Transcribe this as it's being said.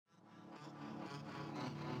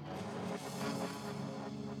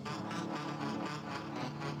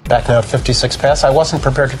back now at 56 past, I wasn't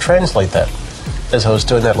prepared to translate that as I was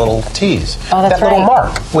doing that little tease. Oh, that's that little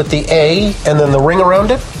mark with the A and then the ring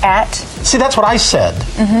around it. At. See, that's what I said.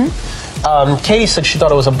 Katie said she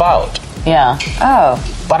thought it was about. Yeah.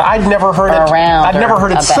 Oh. But I'd never heard it. Around. I'd never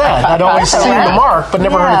heard it said. I'd always seen the mark, but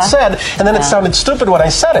never heard it said. And then it sounded stupid when I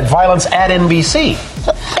said it. Violence at NBC.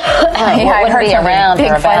 I heard it around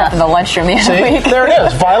or about in the lunchroom the other week. There it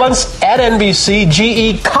is. Violence at NBC.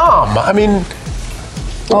 GE.com. I mean,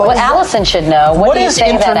 well, Allison should know. What is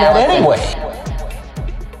internet anyway?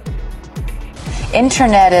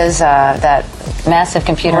 Internet is that massive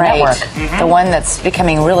computer network. The one that's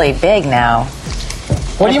becoming really big now.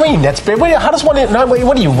 What do you mean? That's big. How does one?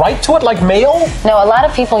 What do you write to it like mail? No, a lot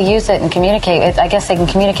of people use it and communicate. I guess they can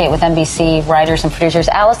communicate with NBC writers and producers.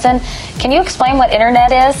 Allison, can you explain what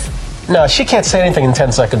internet is? No, she can't say anything in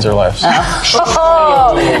 10 seconds or less.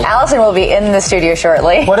 Allison will be in the studio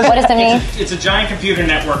shortly. What does it mean? It's a giant computer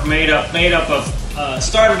network made up of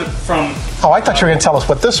started from. Oh, I thought you were going to tell us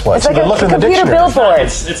what this was. It's like a look in the computer dictionary. billboard.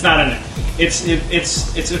 It's not an.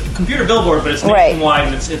 It's a computer billboard, but it's nationwide,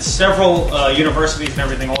 and it's several universities and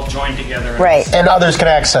everything all joined together. And others can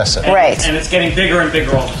access it. And it's getting bigger and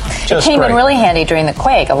bigger all the time. It came in really handy during the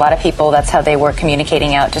quake. A lot of people, that's how they were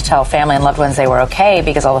communicating out to tell family and loved ones they were okay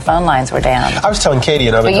because all the phone lines were down. I was telling Katie,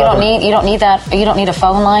 and But you don't need that. You don't need a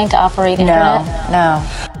phone line to operate internet. No.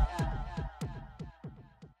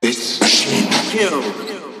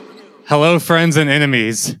 Hello, friends and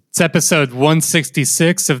enemies. It's episode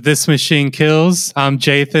 166 of This Machine Kills. I'm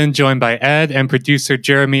Jathan, joined by Ed and producer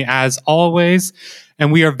Jeremy, as always.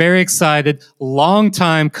 And we are very excited. Long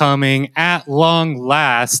time coming, at long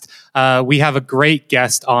last. We have a great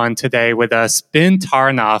guest on today with us, Ben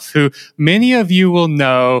Tarnoff, who many of you will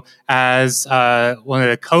know as one of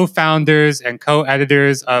the co-founders and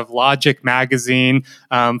co-editors of Logic Magazine.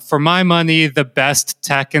 For my money, the best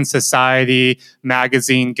tech and society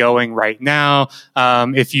magazine going right now.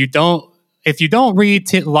 If you don't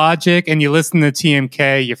read Logic and you listen to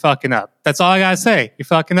TMK, you're fucking up. That's all I gotta say. You're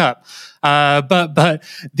fucking up. But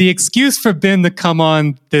the excuse for Ben to come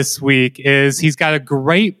on this week is he's got a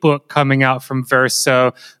great book coming out from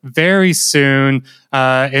Verso very soon,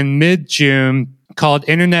 in mid-June, called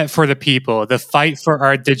Internet for the People, The Fight for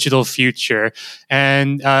Our Digital Future.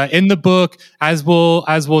 And in the book, as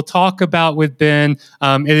we'll talk about with Ben,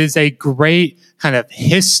 it is a great kind of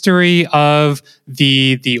history of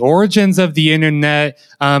the origins of the internet,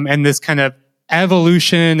 and this kind of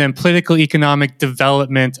evolution and political economic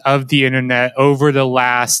development of the internet over the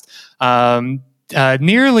last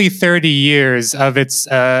nearly 30 years of its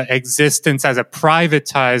existence as a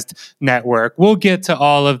privatized network. We'll get to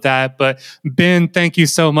all of that, but Ben, thank you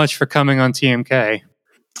so much for coming on TMK.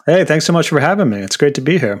 Hey, thanks so much for having me. It's great to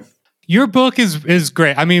be here. Your book is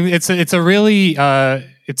great. I mean, it's a really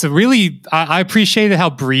I appreciated how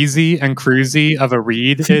breezy and cruisy of a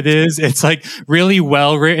read it is. It's like really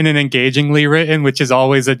well written and engagingly written, which is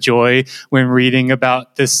always a joy when reading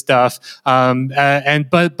about this stuff.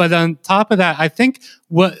 But on top of that, I think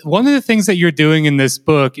one of the things that you're doing in this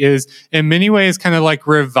book is in many ways kind of like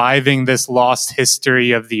reviving this lost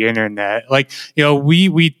history of the internet. Like, you know,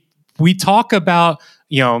 we talk about,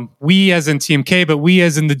 you know, we as in TMK, but we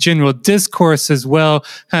as in the general discourse as well,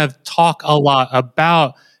 kind of talk a lot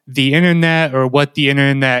about the internet or what the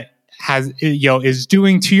internet has, you know, is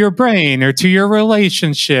doing to your brain or to your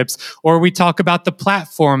relationships, or we talk about the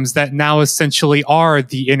platforms that now essentially are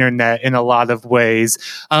the internet in a lot of ways.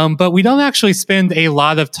 But we don't actually spend a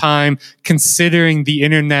lot of time considering the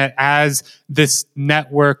internet as this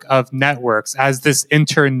network of networks, as this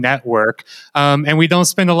internetwork. And we don't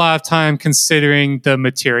spend a lot of time considering the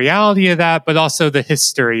materiality of that, but also the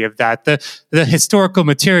history of that, the historical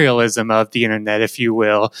materialism of the internet, if you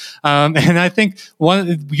will. And I think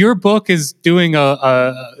your book is doing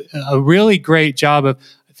a really great job of,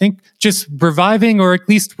 I think, just reviving or at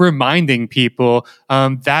least reminding people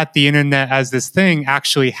that the internet as this thing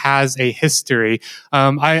actually has a history.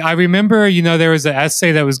 I remember, you know, there was an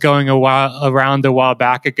essay that was going around a while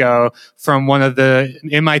back ago from one of the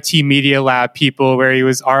MIT Media Lab people where he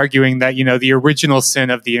was arguing that, you know, the original sin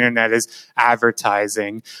of the internet is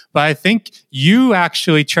advertising. But I think you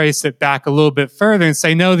actually trace it back a little bit further and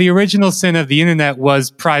say, no, the original sin of the internet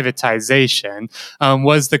was privatization,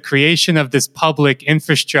 was the creation of this public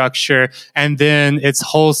infrastructure and then its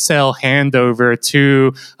wholesale handover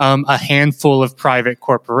to a handful of private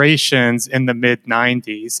corporations in the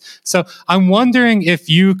mid-90s. So I'm wondering if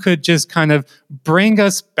you could just kind of bring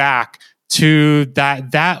us back to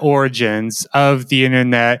that origins of the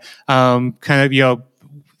internet, kind of, you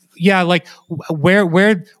yeah, like where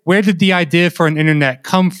did the idea for an internet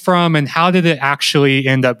come from, and how did it actually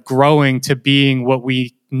end up growing to being what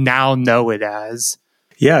we now know it as?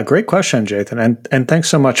 Yeah, great question, Jathan. And thanks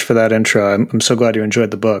so much for that intro. I'm so glad you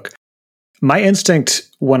enjoyed the book. My instinct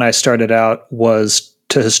when I started out was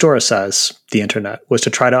to historicize the internet, was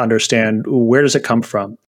to try to understand where does it come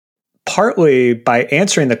from. Partly by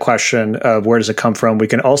answering the question of where does it come from, we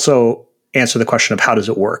can also answer the question of how does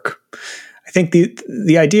it work. I think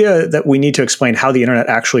the idea that we need to explain how the internet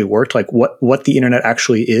actually worked, like what the internet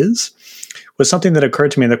actually is, was something that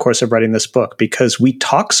occurred to me in the course of writing this book, because we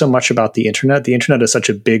talk so much about the internet. The internet is such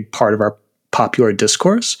a big part of our popular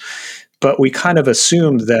discourse, but we kind of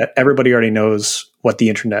assume that everybody already knows what the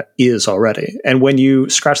internet is already. And when you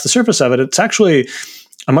scratch the surface of it, it's actually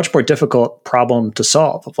a much more difficult problem to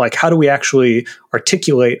solve. Like, how do we actually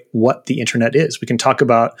articulate what the internet is? We can talk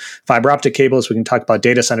about fiber optic cables, we can talk about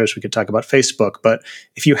data centers, we can talk about Facebook, but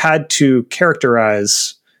if you had to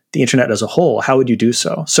characterize the internet as a whole, how would you do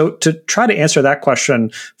so? So to try to answer that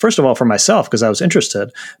question, first of all, for myself, because I was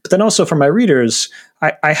interested, but then also for my readers,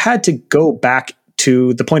 I had to go back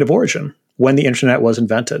to the point of origin when the internet was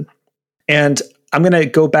invented. And I'm going to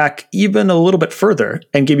go back even a little bit further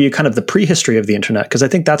and give you kind of the prehistory of the internet, because I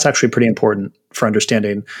think that's actually pretty important for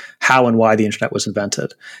understanding how and why the internet was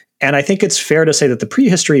invented. And I think it's fair to say that the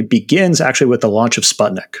prehistory begins actually with the launch of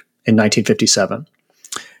Sputnik in 1957.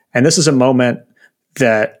 And this is a moment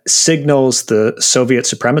that signals the Soviet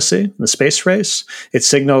supremacy in the space race. It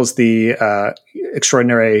signals the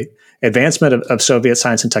extraordinary advancement of Soviet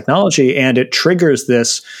science and technology, and it triggers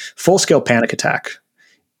this full-scale panic attack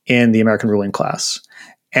in the American ruling class.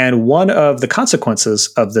 And one of the consequences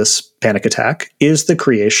of this panic attack is the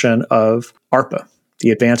creation of ARPA, the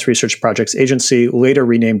Advanced Research Projects Agency, later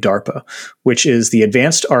renamed DARPA, which is the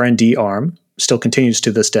advanced R&D arm, still continues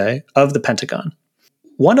to this day, of the Pentagon.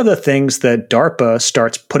 One of the things that DARPA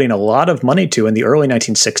starts putting a lot of money to in the early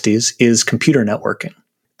 1960s is computer networking.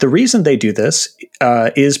 The reason they do this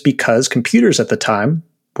is because computers at the time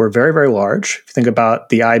were very, very large. If you think about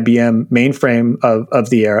the IBM mainframe of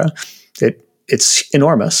the era, it's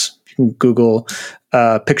enormous. You can Google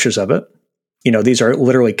pictures of it. You know, these are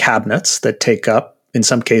literally cabinets that take up, in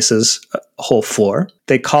some cases, a whole floor.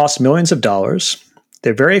 They cost millions of dollars.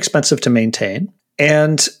 They're very expensive to maintain.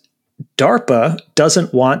 And DARPA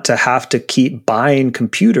doesn't want to have to keep buying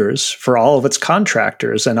computers for all of its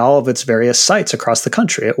contractors and all of its various sites across the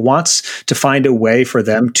country. It wants to find a way for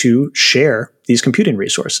them to share these computing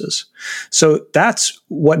resources. So that's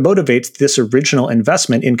what motivates this original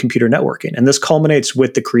investment in computer networking. And this culminates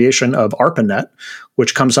with the creation of ARPANET,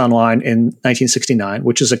 which comes online in 1969,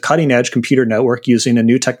 which is a cutting-edge computer network using a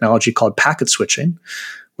new technology called packet switching,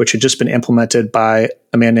 which had just been implemented by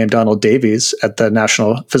a man named Donald Davies at the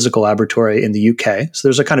National Physical Laboratory in the UK. So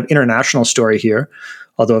there's a kind of international story here,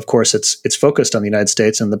 although, of course, it's focused on the United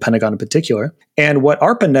States and the Pentagon in particular. And what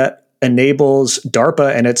ARPANET enables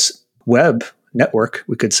DARPA and its web network,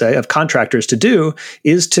 we could say, of contractors to do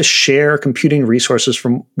is to share computing resources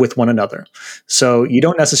with one another. So you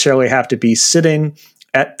don't necessarily have to be sitting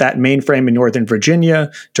at that mainframe in Northern Virginia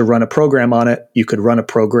to run a program on it. You could run a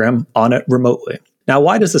program on it remotely. Now,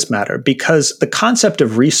 why does this matter? Because the concept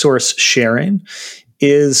of resource sharing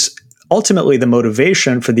is ultimately the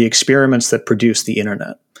motivation for the experiments that produce the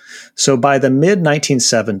internet. So by the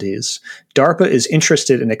mid-1970s, DARPA is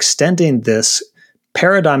interested in extending this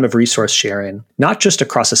paradigm of resource sharing, not just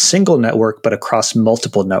across a single network, but across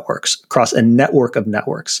multiple networks, across a network of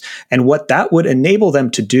networks. And what that would enable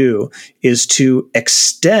them to do is to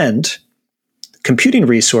extend computing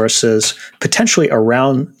resources potentially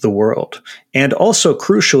around the world, and also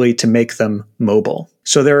crucially to make them mobile.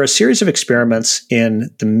 So there are a series of experiments in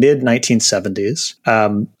the mid-1970s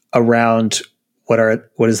around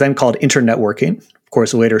what is then called internetworking, of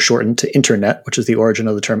course later shortened to internet, which is the origin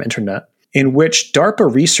of the term internet, in which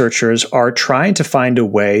DARPA researchers are trying to find a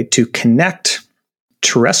way to connect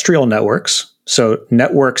terrestrial networks, so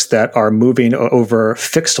networks that are moving over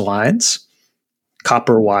fixed lines,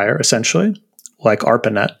 copper wire essentially, like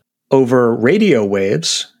ARPANET, over radio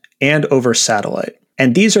waves and over satellite.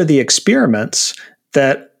 And these are the experiments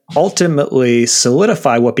that ultimately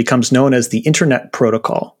solidify what becomes known as the Internet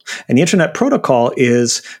Protocol. And the Internet Protocol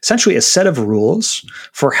is essentially a set of rules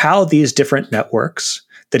for how these different networks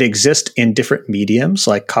that exist in different mediums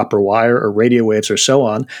like copper wire or radio waves or so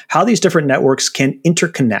on, how these different networks can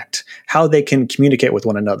interconnect, how they can communicate with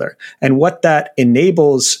one another. And what that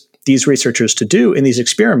enables these researchers to do in these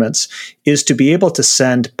experiments is to be able to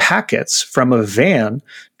send packets from a van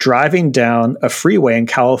driving down a freeway in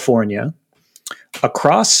California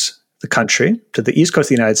across the country to the east coast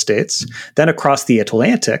of the United States, then across the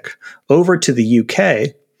Atlantic over to the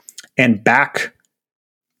UK, and back,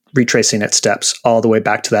 retracing its steps all the way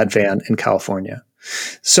back to that van in California.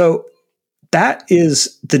 So that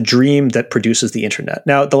is the dream that produces the internet.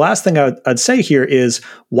 Now, the last thing I'd say here is,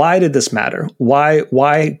 why did this matter?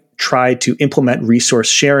 Why try to implement resource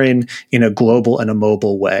sharing in a global and a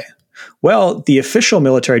mobile way? Well, the official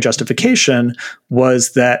military justification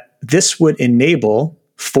was that this would enable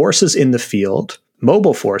forces in the field,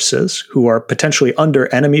 mobile forces who are potentially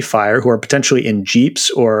under enemy fire, who are potentially in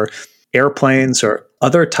jeeps or airplanes or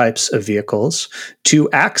other types of vehicles, to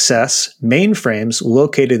access mainframes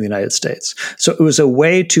located in the United States. So it was a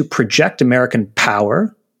way to project American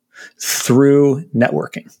power through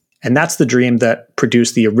networking. And that's the dream that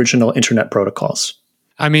produced the original internet protocols.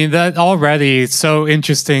 I mean, that already is so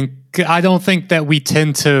interesting. I don't think that we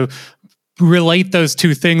tend to relate those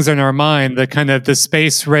two things in our mind, the kind of the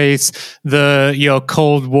space race, the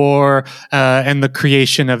Cold War, and the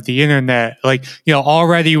creation of the internet. Like,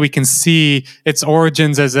 already we can see its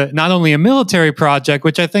origins as not only a military project,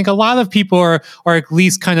 which I think a lot of people are at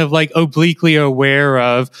least kind of like obliquely aware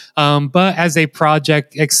of, but as a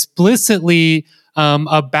project explicitly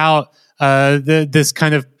about this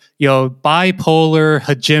kind of bipolar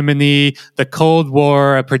hegemony, the Cold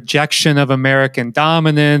War, a projection of American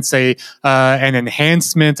dominance, an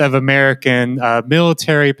enhancement of American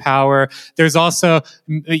military power. There's also,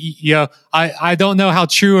 I don't know how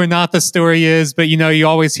true or not the story is, but you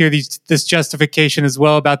always hear this justification as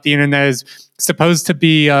well about the internet is supposed to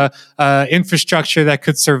be infrastructure that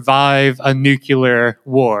could survive a nuclear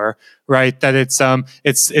war, right? That it's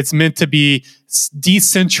meant to be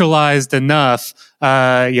decentralized enough.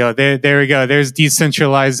 There we go. There's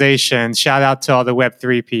decentralization. Shout out to all the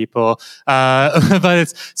Web3 people. But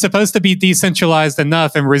it's supposed to be decentralized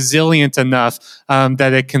enough and resilient enough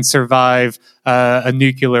that it can survive a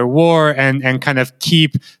nuclear war and kind of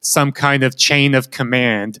keep some kind of chain of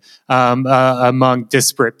command among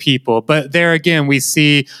disparate people. But there again, we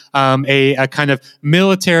see a kind of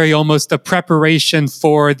military, almost a preparation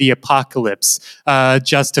for the apocalypse,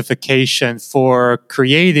 justification for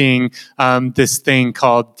creating this thing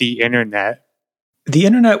called the internet. The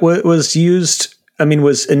internet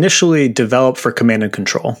was initially developed for command and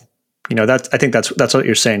control. I think that's what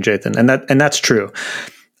you're saying, Jathan, and that's true.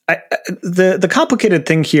 The complicated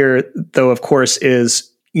thing here, though, of course,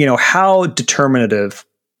 is how determinative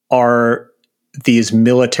are these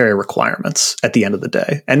military requirements at the end of the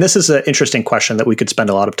day? And this is an interesting question that we could spend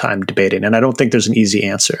a lot of time debating, and I don't think there's an easy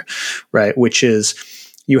answer, right? Which is,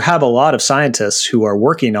 you have a lot of scientists who are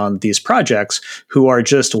working on these projects who are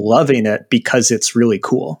just loving it because it's really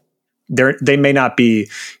cool. They may not be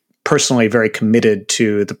personally very committed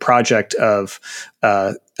to the project of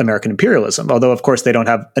American imperialism, although, of course, they don't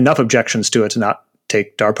have enough objections to it to not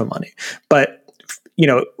take DARPA money. But,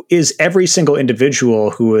 is every single individual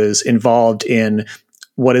who is involved in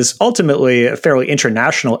what is ultimately a fairly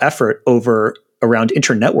international effort around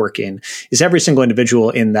internetworking, is every single individual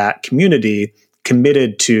in that community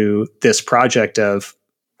committed to this project of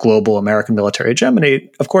global American military hegemony?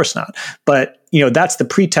 Of course not. But, that's the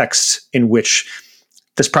pretext in which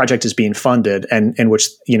this project is being funded, and in which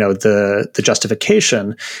the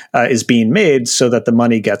justification is being made so that the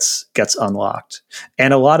money gets unlocked.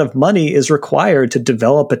 And a lot of money is required to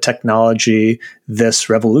develop a technology this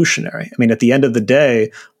revolutionary. I mean, at the end of the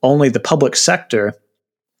day, only the public sector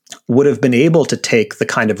would have been able to take the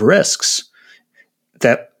kind of risks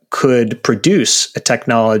that could produce a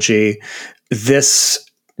technology this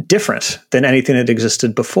different than anything that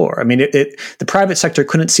existed before. I mean, the private sector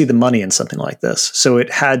couldn't see the money in something like this, so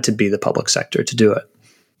it had to be the public sector to do it.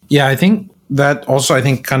 Yeah, I think that also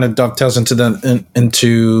kind of dovetails into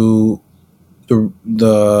the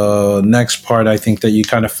next part. I think that you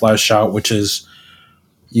kind of flesh out, which is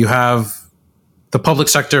you have the public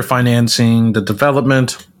sector financing the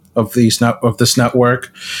development of this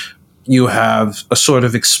network. You have a sort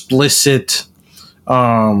of explicit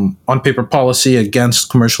on-paper policy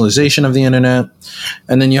against commercialization of the internet,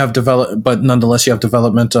 and then you have but nonetheless you have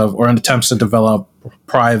development of, or attempts to develop,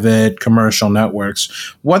 private commercial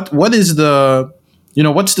networks. What is the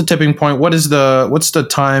what's the tipping point? What's the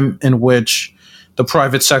time in which the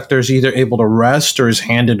private sector is either able to rest or is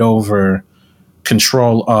handed over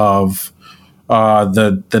control of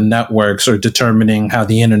the networks, or determining how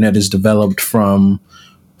the internet is developed from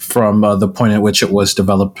the point at which it was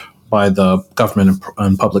developed by the government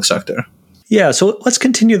and public sector? Yeah, so let's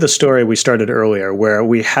continue the story we started earlier, where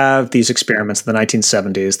we have these experiments in the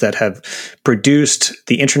 1970s that have produced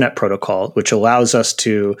the internet protocol, which allows us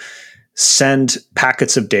to send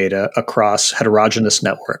packets of data across heterogeneous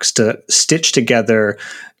networks to stitch together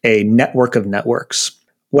a network of networks.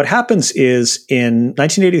 What happens is in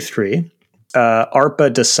 1983,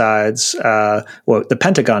 ARPA decides, the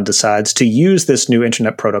Pentagon decides to use this new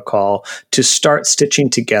internet protocol to start stitching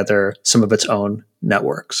together some of its own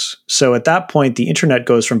networks. So at that point, the internet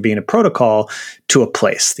goes from being a protocol to a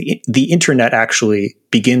place. The internet actually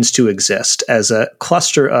begins to exist as a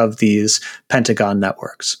cluster of these Pentagon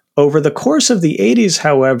networks. Over the course of the 80s,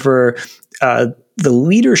 however, the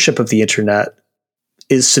leadership of the internet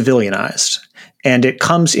is civilianized, and it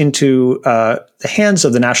comes into the hands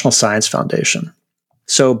of the National Science Foundation.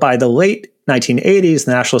 So by the late 1980s,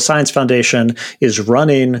 the National Science Foundation is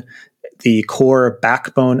running the core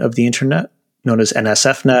backbone of the internet, known as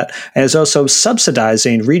NSFNet, and is also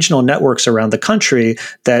subsidizing regional networks around the country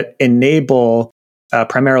that enable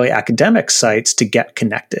primarily academic sites to get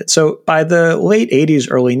connected. So by the late 80s,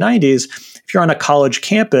 early 90s, if you're on a college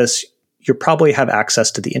campus, you probably have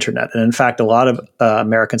access to the internet. And in fact, a lot of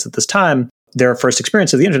Americans at this time, their first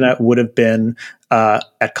experience of the internet would have been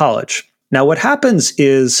at college. Now, what happens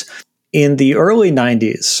is in the early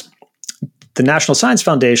 90s, the National Science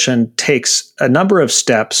Foundation takes a number of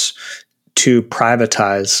steps to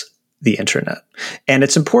privatize the internet. And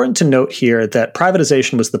it's important to note here that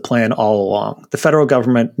privatization was the plan all along. The federal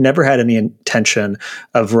government never had any intention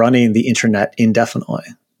of running the internet indefinitely.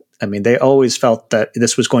 I mean, they always felt that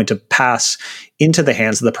this was going to pass into the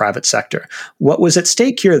hands of the private sector. What was at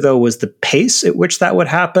stake here, though, was the pace at which that would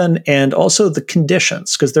happen and also the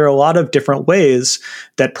conditions, because there are a lot of different ways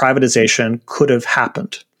that privatization could have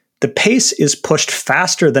happened. The pace is pushed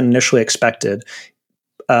faster than initially expected,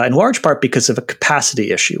 in large part because of a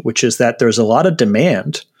capacity issue, which is that there's a lot of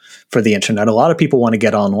demand for the internet. A lot of people want to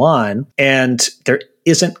get online, and there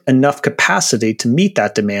isn't enough capacity to meet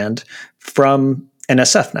that demand from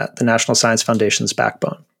NSFNet, the National Science Foundation's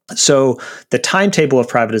backbone. So the timetable of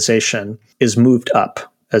privatization is moved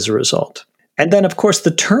up as a result. And then, of course,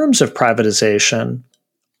 the terms of privatization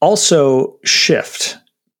also shift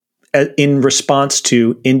in response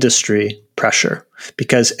to industry pressure.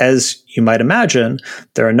 Because as you might imagine,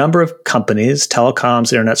 there are a number of companies,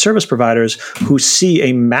 telecoms, internet service providers, who see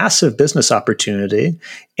a massive business opportunity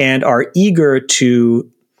and are eager to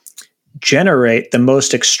generate the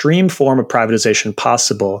most extreme form of privatization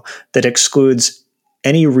possible that excludes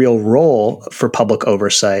any real role for public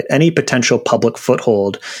oversight, any potential public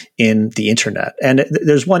foothold in the internet. And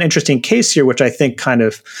there's one interesting case here, which I think kind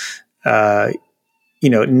of,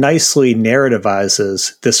 nicely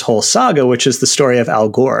narrativizes this whole saga, which is the story of Al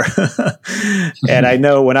Gore. And I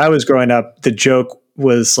know when I was growing up, the joke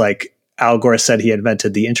was like, Al Gore said he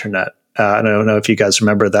invented the internet. I don't know if you guys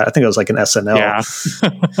remember that. I think it was like an SNL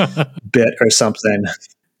bit or something,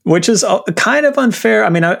 which is kind of unfair. I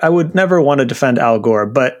mean, I would never want to defend Al Gore,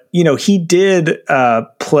 but, he did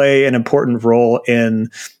play an important role in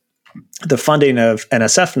the funding of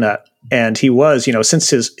NSFNet. And he was, since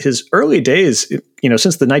his early days,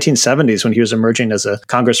 since the 1970s when he was emerging as a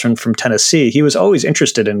congressman from Tennessee, he was always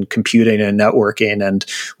interested in computing and networking and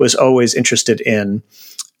was always interested in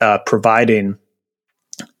providing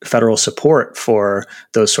federal support for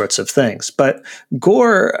those sorts of things. But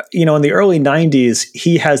Gore, in the early 90s,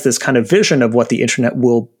 he has this kind of vision of what the internet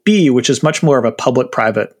will be, which is much more of a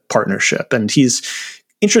public-private partnership. And he's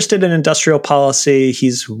interested in industrial policy.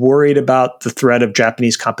 He's worried about the threat of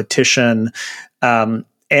Japanese competition,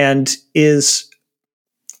 and is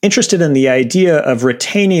interested in the idea of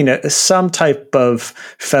retaining some type of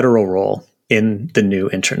federal role in the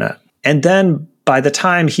new internet. And then by the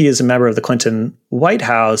time he is a member of the Clinton White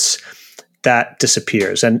House, that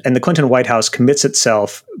disappears. And the Clinton White House commits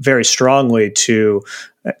itself very strongly to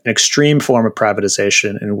an extreme form of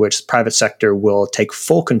privatization in which the private sector will take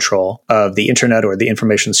full control of the internet, or the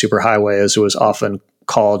information superhighway, as it was often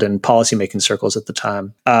called in policymaking circles at the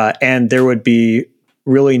time. And there would be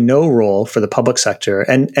really no role for the public sector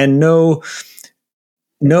and no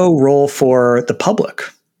role for the public.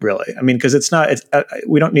 Really, I mean, because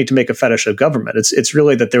we don't need to make a fetish of government. It's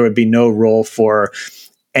really that there would be no role for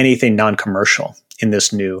anything non-commercial in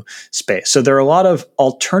this new space. So there are a lot of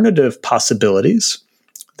alternative possibilities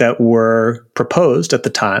that were proposed at the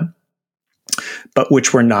time, but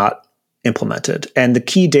which were not implemented. And the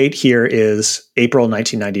key date here is April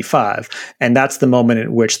 1995. And that's the moment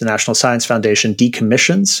in which the National Science Foundation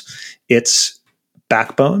decommissions its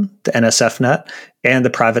backbone, the NSFNet, and the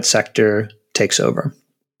private sector takes over.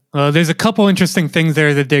 There's a couple interesting things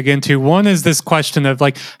there to dig into. One is this question of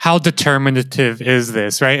like, how determinative is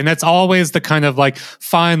this, right? And that's always the kind of like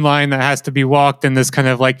fine line that has to be walked in this kind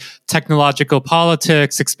of like technological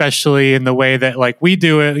politics, especially in the way that like we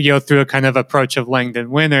do it, through a kind of approach of Langdon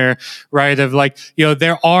Winner, right? Of like,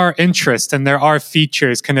 there are interests and there are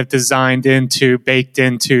features kind of baked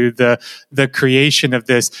into the creation of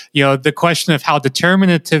this. The question of how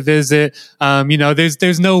determinative is it?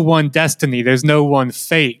 There's no one destiny, there's no one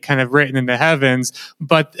fate kind of written in the heavens,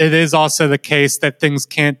 but it is also the case that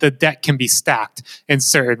the deck can be stacked in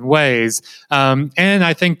certain ways. And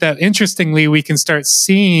I think that interestingly, we can start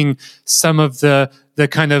seeing some of the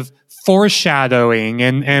kind of foreshadowing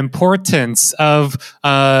and portents of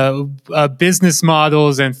business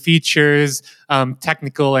models and features,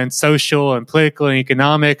 technical and social and political and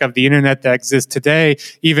economic, of the internet that exists today,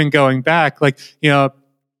 even going back, like,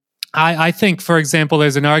 I think, for example,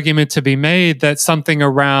 there's an argument to be made that something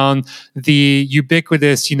around the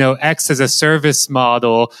ubiquitous, X as a service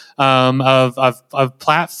model of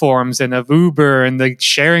platforms and of Uber and the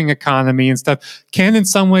sharing economy and stuff can in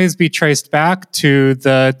some ways be traced back to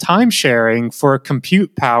the time sharing for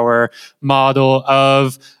compute power model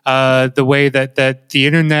of the way that the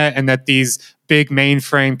internet and that these big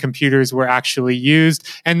mainframe computers were actually used.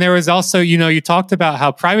 And there was also, you talked about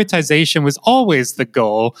how privatization was always the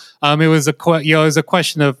goal. It was a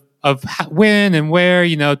question of when and where,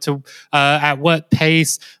 at what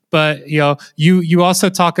pace. But you also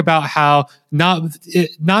talk about how not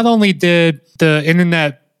only did the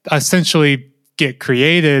internet essentially get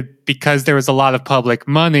created because there was a lot of public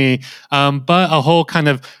money, but a whole kind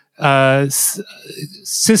of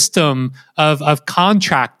system of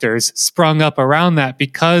contractors sprung up around that,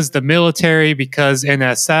 because the military, because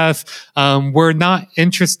NSF were not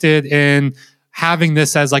interested in having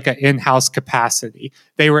this as like an in-house capacity.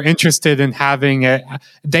 They were interested in having it.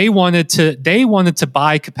 They wanted to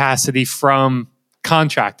buy capacity from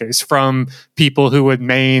contractors, from people who would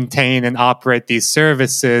maintain and operate these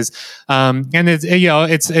services. And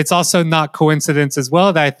it's also not coincidence as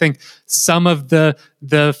well that I think some of the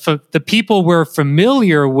people we're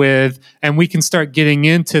familiar with, and we can start getting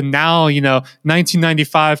into now,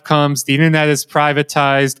 1995 comes, the internet is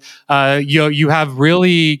privatized. You have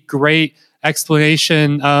really great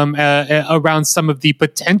explanation around some of the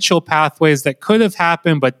potential pathways that could have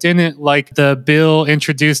happened but didn't, like the bill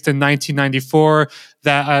introduced in 1994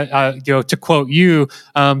 that, to quote you,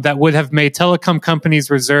 that would have made telecom companies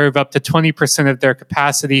reserve up to 20% of their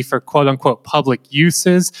capacity for quote unquote public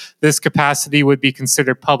uses. This capacity would be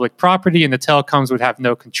considered public property and the telecoms would have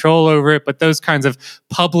no control over it. But those kinds of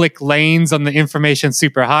public lanes on the information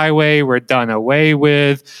superhighway were done away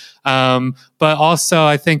with. But also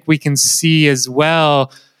I think we can see as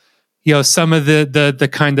well, some of the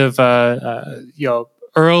kind of,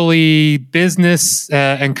 early business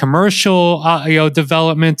and commercial,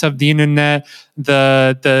 development of the internet,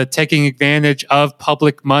 the taking advantage of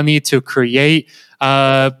public money to create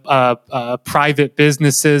private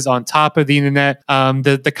businesses on top of the internet,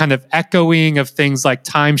 the kind of echoing of things like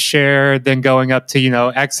timeshare, then going up to,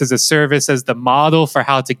 X as a service as the model for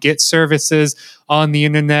how to get services on the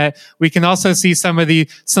internet. We can also see some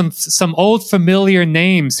old familiar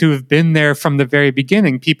names who have been there from the very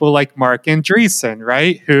beginning. People like Marc Andreessen,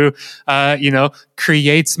 right? Who,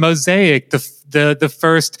 creates Mosaic, the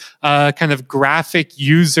first kind of graphic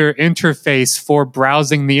user interface for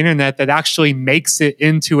browsing the internet that actually makes it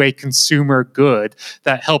into a consumer good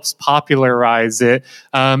that helps popularize it.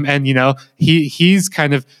 And he's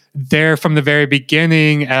kind of there from the very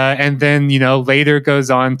beginning, and then later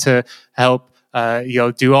goes on to help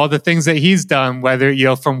do all the things that he's done, whether,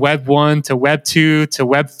 from Web 1 to Web 2 to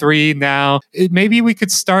Web 3 now. Maybe we could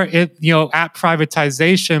start it, at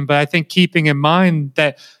privatization, but I think keeping in mind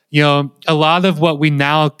that, a lot of what we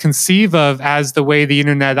now conceive of as the way the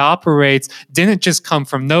internet operates didn't just come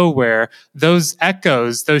from nowhere. Those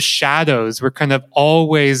echoes, those shadows were kind of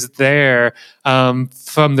always there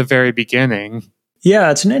from the very beginning.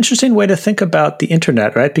 Yeah, it's an interesting way to think about the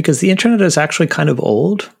internet, right? Because the internet is actually kind of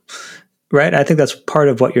old. Right. I think that's part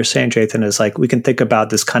of what you're saying, Jathan, is like we can think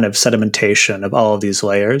about this kind of sedimentation of all of these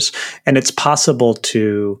layers, and it's possible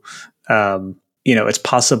to,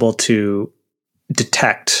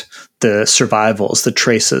 detect the survivals, the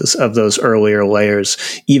traces of those earlier layers,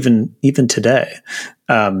 even today.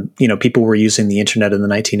 People were using the internet in the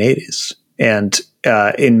 1980s, And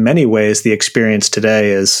in many ways, the experience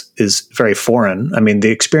today is very foreign. I mean, the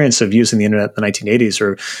experience of using the internet in the 1980s,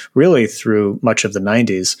 or really through much of the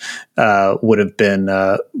 90s, would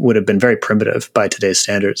have been very primitive by today's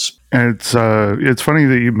standards. And it's funny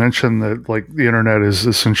that you mentioned that like the internet is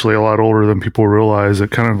essentially a lot older than people realize. It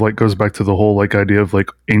kind of like goes back to the whole like idea of like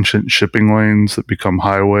ancient shipping lanes that become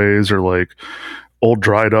highways, or like old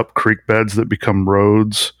dried up creek beds that become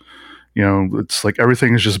roads. You know, it's like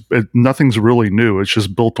everything is just, nothing's really new. It's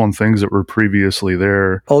just built on things that were previously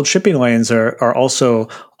there. Old shipping lanes are also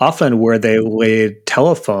often where they laid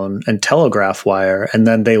telephone and telegraph wire, and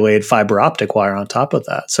then they laid fiber optic wire on top of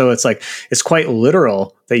that. So it's like, it's quite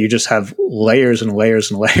literal that you just have layers and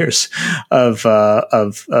layers and layers of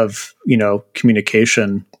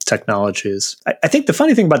communication technologies. I think the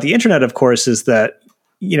funny thing about the internet, of course, is that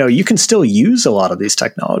you can still use a lot of these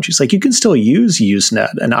technologies. Like you can still use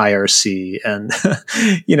Usenet and IRC, and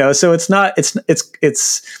so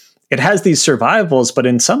it has these survivals, but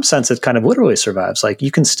in some sense, it kind of literally survives. Like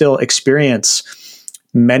you can still experience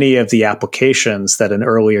many of the applications that an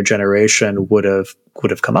earlier generation would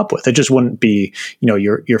have come up with. It just wouldn't be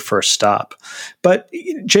your first stop. But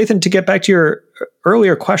Jathan, to get back to your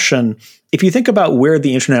earlier question, if you think about where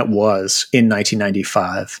the internet was in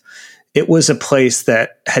 1995. It was a place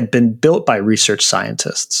that had been built by research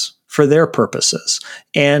scientists for their purposes.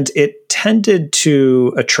 And it tended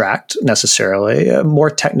to attract necessarily a more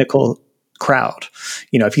technical crowd.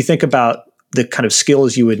 If you think about the kind of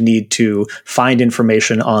skills you would need to find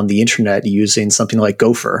information on the internet using something like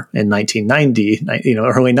Gopher in 1990,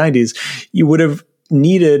 early 90s, you would have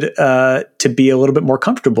needed to be a little bit more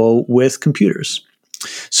comfortable with computers.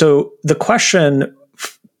 So the question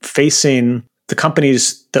facing the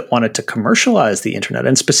companies that wanted to commercialize the internet,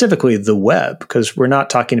 and specifically the web, because we're not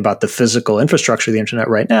talking about the physical infrastructure of the internet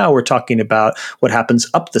right now. We're talking about what happens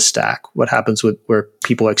up the stack, what happens with where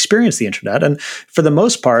people experience the internet. And for the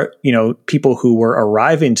most part, people who were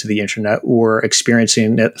arriving to the internet were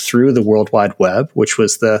experiencing it through the World Wide Web, which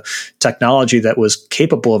was the technology that was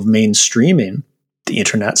capable of mainstreaming the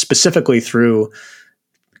internet, specifically through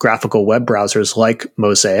graphical web browsers like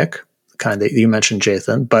Mosaic, kind that you mentioned,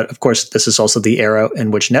 Jathan. But of course, this is also the era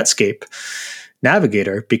in which Netscape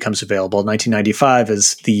Navigator becomes available. 1995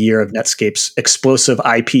 is the year of Netscape's explosive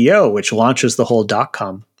IPO, which launches the whole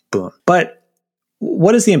 .com boom. But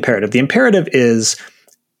what is the imperative? The imperative is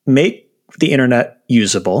make the internet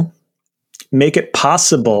usable, make it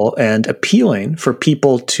possible and appealing for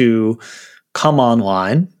people to come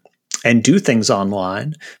online and do things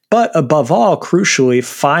online, but above all, crucially,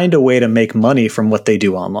 find a way to make money from what they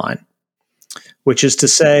do online. Which is to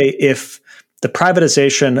say, if the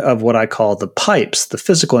privatization of what I call the pipes, the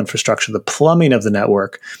physical infrastructure, the plumbing of the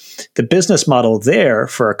network, the business model there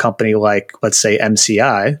for a company like, let's say,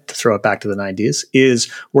 MCI, to throw it back to the 90s,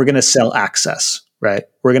 is we're going to sell access, right?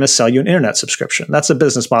 We're going to sell you an internet subscription. That's a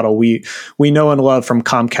business model we know and love from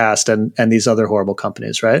Comcast and these other horrible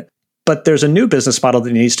companies, right? But there's a new business model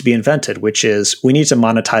that needs to be invented, which is we need to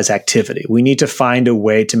monetize activity. We need to find a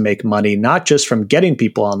way to make money, not just from getting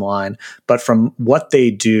people online, but from what they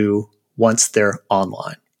do once they're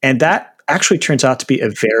online. And that actually turns out to be a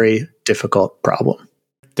very difficult problem.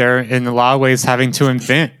 They're in a lot of ways having to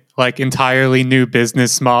invent like entirely new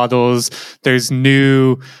business models. There's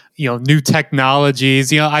new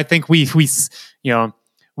technologies. I think we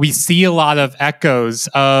see a lot of echoes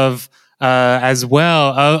of as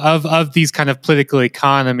well of these kind of political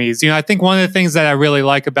economies. I think one of the things that I really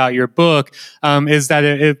like about your book is that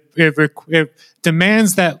it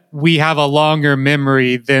demands that we have a longer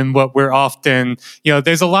memory than what we're often.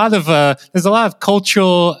 There's a lot of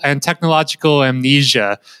cultural and technological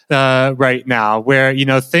amnesia right now,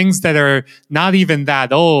 where things that are not even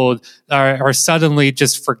that old are suddenly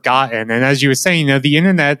just forgotten. And as you were saying, the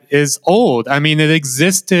internet is old. I mean, it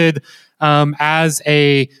existed as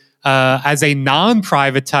a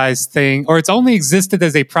non-privatized thing, or it's only existed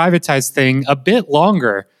as a privatized thing a bit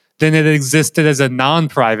longer than it existed as a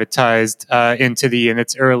non-privatized entity in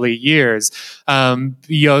its early years. So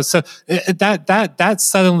that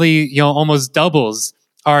suddenly almost doubles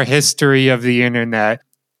our history of the internet.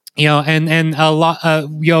 And a lot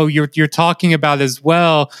you're talking about as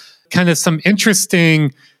well, kind of some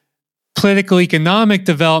interesting political economic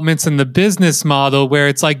developments in the business model, where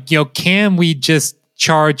it's like, can we just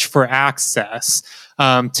charge for access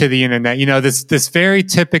to the internet? This very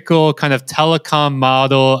typical kind of telecom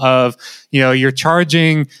model of, you're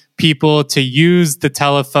charging people to use the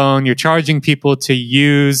telephone. You're charging people to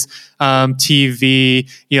use TV.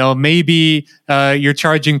 Maybe you're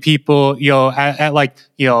charging people, at like,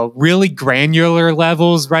 really granular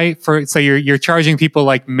levels, right? So you're charging people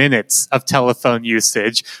like minutes of telephone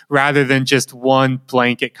usage rather than just one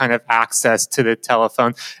blanket kind of access to the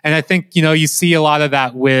telephone. And I think, you see a lot of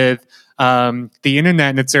that with the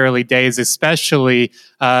internet in its early days, especially,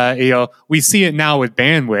 we see it now with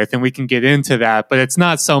bandwidth, and we can get into that, but it's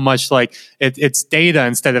not so much like it's data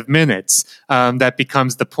instead of minutes that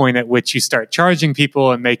becomes the point at which you start charging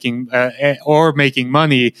people and making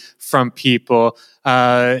money from people.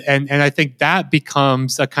 And I think that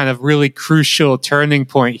becomes a kind of really crucial turning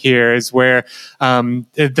point here, is where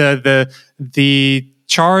the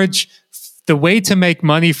charge. The way to make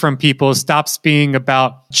money from people stops being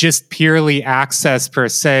about just purely access per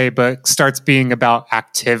se, but starts being about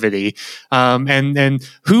activity. And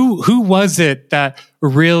who was it that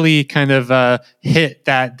really kind of hit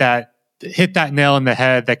that nail on the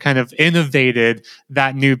head, that kind of innovated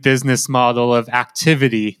that new business model of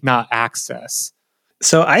activity, not access?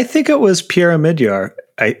 So I think it was Pierre Omidyar.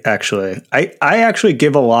 I actually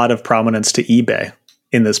give a lot of prominence to eBay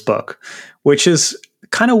in this book, which is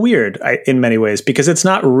kind of weird in many ways, because it's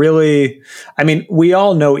not really, I mean, we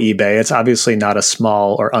all know eBay. It's obviously not a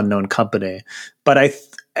small or unknown company, but I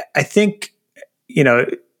think,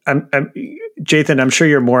 Jathan, I'm sure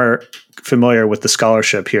you're more familiar with the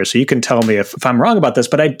scholarship here, so you can tell me if I'm wrong about this,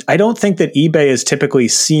 but I don't think that eBay is typically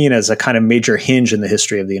seen as a kind of major hinge in the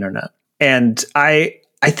history of the internet. And I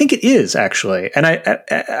think it is, actually. And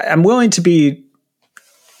I'm willing to be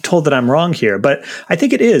told that I'm wrong here, but I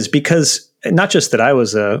think it is, because not just that I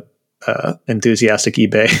was a enthusiastic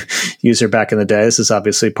eBay user back in the day. This is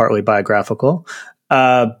obviously partly biographical,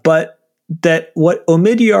 but that what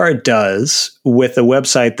Omidyar does with a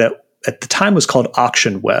website that at the time was called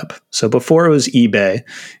Auction Web. So before it was eBay, it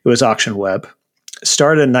was Auction Web.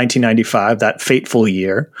 Started in 1995, that fateful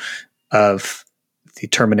year of the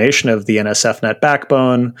termination of the NSFNet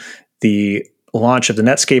backbone, the launch of the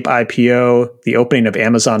Netscape IPO, the opening of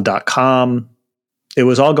Amazon.com. It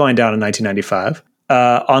was all going down in 1995.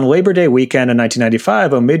 On Labor Day weekend in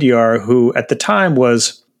 1995, Omidyar, who at the time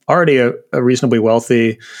was already a reasonably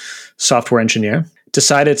wealthy software engineer,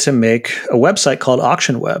 decided to make a website called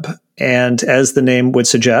Auction Web. And as the name would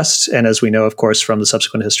suggest, and as we know, of course, from the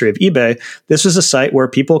subsequent history of eBay, this was a site where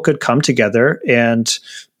people could come together and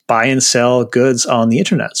buy and sell goods on the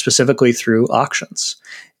internet, specifically through auctions.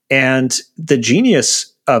 And the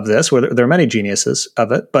genius of this, where there are many geniuses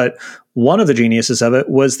of it, but one of the geniuses of it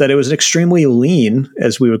was that it was an extremely lean,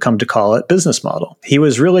 as we would come to call it, business model. He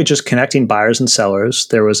was really just connecting buyers and sellers.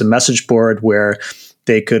 There was a message board where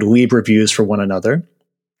they could leave reviews for one another.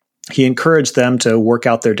 He encouraged them to work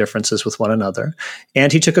out their differences with one another,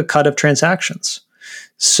 and he took a cut of transactions.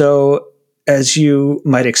 So as you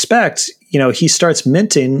might expect, he starts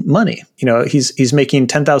minting money. He's making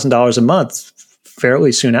 $10,000 a month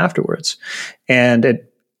fairly soon afterwards. And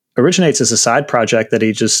it originates as a side project that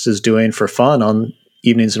he just is doing for fun on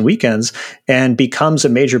evenings and weekends, and becomes a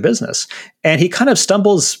major business. And he kind of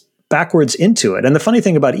stumbles backwards into it. And the funny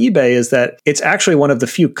thing about eBay is that it's actually one of the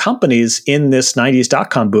few companies in this 90s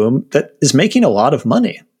 .com boom that is making a lot of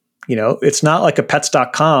money. It's not like a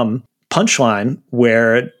Pets.com punchline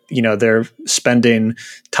where, they're spending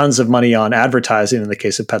tons of money on advertising. In the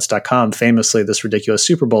case of Pets.com, famously, this ridiculous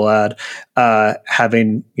Super Bowl ad,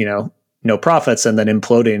 having, no profits and then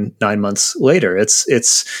imploding 9 months later.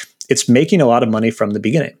 It's making a lot of money from the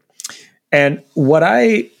beginning. And what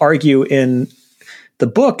I argue in the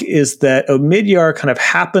book is that Omidyar kind of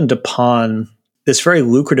happened upon this very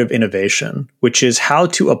lucrative innovation, which is how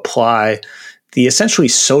to apply the essentially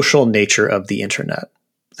social nature of the internet.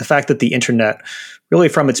 The fact that the internet really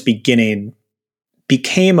from its beginning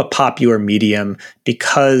became a popular medium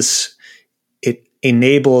because it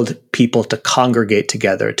enabled people to congregate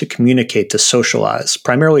together, to communicate, to socialize,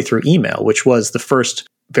 primarily through email, which was the first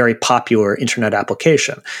very popular internet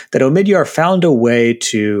application. That Omidyar found a way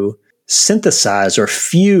to synthesize or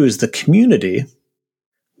fuse the community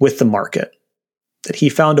with the market. That he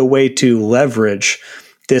found a way to leverage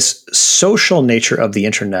this social nature of the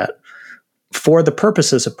internet for the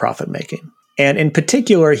purposes of profit making. And in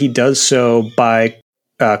particular, he does so by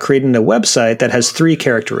creating a website that has three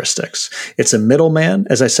characteristics. It's a middleman,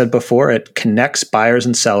 as I said before. It connects buyers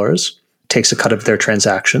and sellers, takes a cut of their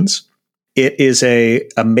transactions. It is a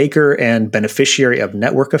maker and beneficiary of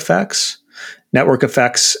network effects. Network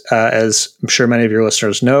effects, as I'm sure many of your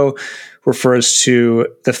listeners know, refers to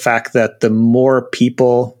the fact that the more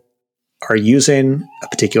people are using a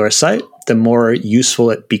particular site, the more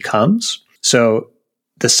useful it becomes. So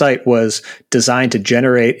the site was designed to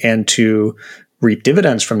generate and to reap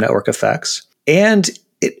dividends from network effects. And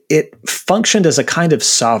it functioned as a kind of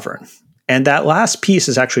sovereign. And that last piece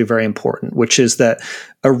is actually very important, which is that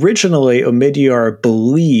originally Omidyar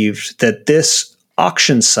believed that this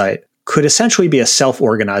auction site could essentially be a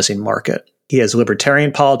self-organizing market. He has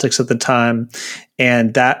libertarian politics at the time,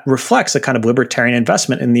 and that reflects a kind of libertarian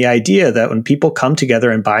investment in the idea that when people come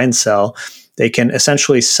together and buy and sell, they can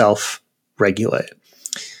essentially self-regulate.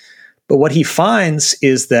 But what he finds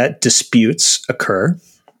is that disputes occur,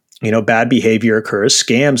 bad behavior occurs,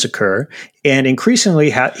 scams occur, and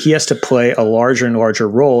increasingly he has to play a larger and larger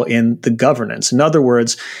role in the governance. In other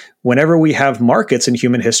words, whenever we have markets in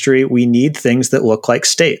human history, we need things that look like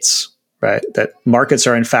states, right? That markets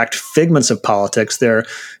are in fact figments of politics. They're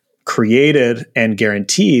created and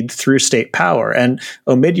guaranteed through state power. And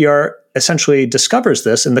Omidyar essentially discovers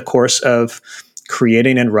this in the course of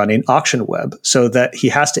creating and running Auction Web, so that he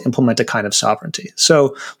has to implement a kind of sovereignty.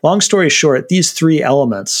 So long story short, these three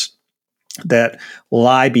elements that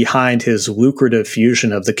lie behind his lucrative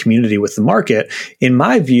fusion of the community with the market, in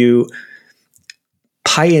my view,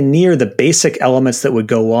 pioneer the basic elements that would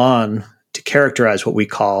go on to characterize what we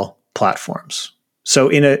call platforms. So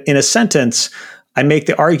in a sentence, I make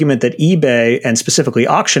the argument that eBay, and specifically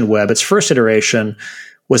Auction Web, its first iteration,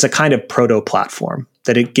 was a kind of proto-platform,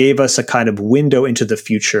 that it gave us a kind of window into the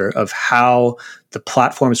future of how the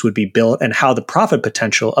platforms would be built and how the profit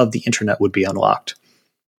potential of the internet would be unlocked.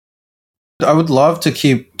 I would love to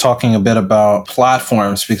keep talking a bit about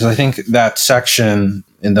platforms, because I think that section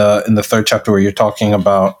in the third chapter where you're talking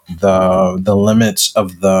about the limits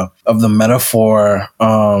of the metaphor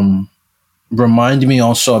remind me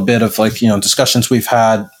also a bit of discussions we've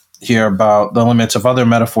had here about the limits of other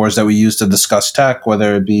metaphors that we use to discuss tech,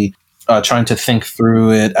 whether it be trying to think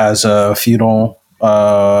through it as a feudal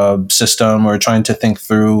system, or trying to think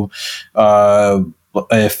through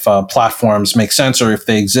if platforms make sense, or if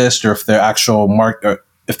they exist, or if they're actual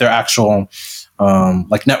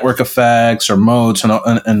like network effects or modes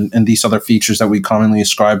and these other features that we commonly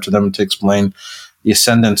ascribe to them to explain the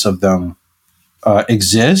ascendance of them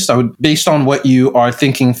exist. I would, based on what you are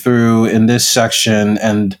thinking through in this section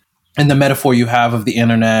and the metaphor you have of the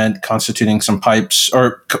internet constituting some pipes,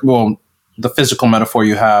 or the physical metaphor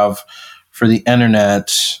you have for the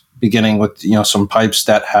internet, beginning with some pipes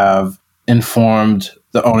that have informed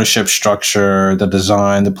the ownership structure, the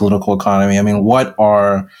design, the political economy. I mean, what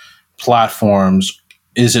are platforms?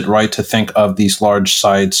 Is it right to think of these large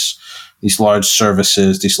sites, these large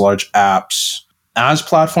services, these large apps as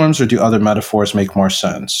platforms, or do other metaphors make more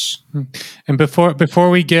sense? And before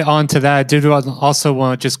we get on to that, I did also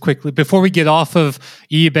want to just quickly, before we get off of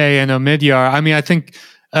eBay and Omidyar, I mean, I think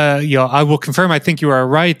I will confirm, I think you are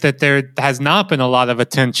right that there has not been a lot of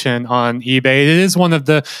attention on eBay. It is one of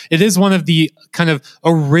the kind of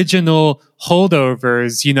original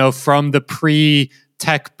holdovers, from the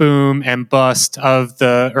pre-tech boom and bust of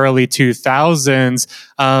the early 2000s,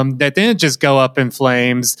 that didn't just go up in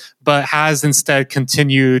flames, but has instead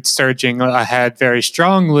continued surging ahead very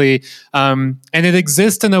strongly. And it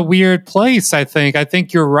exists in a weird place, I think. I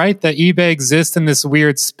think you're right that eBay exists in this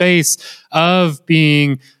weird space of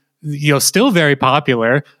being still very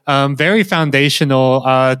popular, very foundational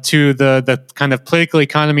to the kind of political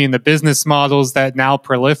economy and the business models that now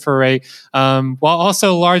proliferate, while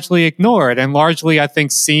also largely ignored and largely, I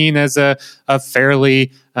think, seen as a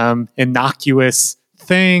fairly innocuous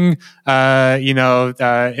thing.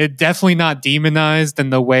 It definitely not demonized in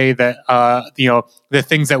the way that the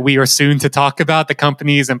things that we are soon to talk about, the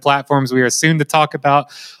companies and platforms we are soon to talk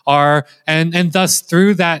about are, and thus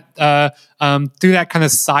through that kind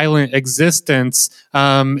of silent existence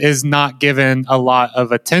is not given a lot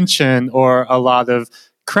of attention or a lot of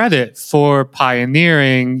credit for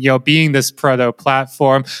pioneering, being this proto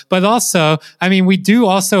platform. But also, I mean, we do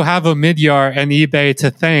also have Omidyar and eBay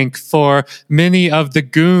to thank for many of the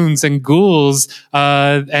goons and ghouls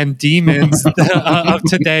and demons of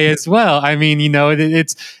today as well. I mean,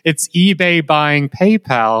 it's eBay buying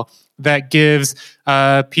PayPal that gives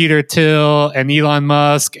Peter Thiel and Elon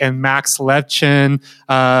Musk and Max Levchin,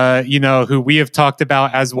 who we have talked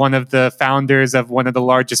about as one of the founders of one of the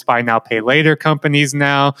largest buy now, pay later companies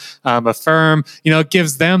now, Affirm. It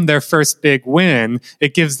gives them their first big win.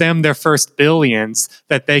 It gives them their first billions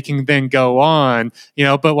that they can then go on,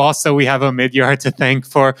 but also we have Omidyar to thank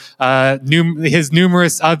for his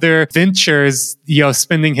numerous other ventures,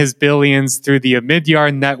 spending his billions through the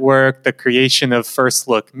Omidyar network, the creation of First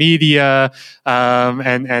Look Media,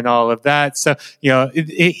 and all of that. So,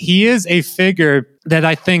 he is a figure that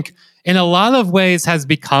I think in a lot of ways has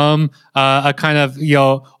become a kind of,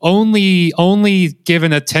 only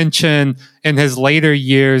given attention in his later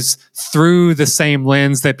years through the same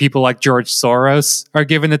lens that people like George Soros are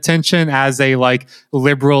given attention, as a like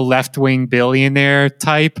liberal left-wing billionaire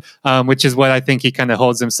type, which is what I think he kind of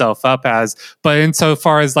holds himself up as. But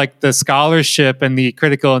insofar as like the scholarship and the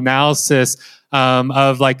critical analysis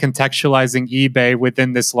of like contextualizing eBay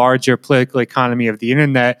within this larger political economy of the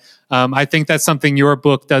internet, I think that's something your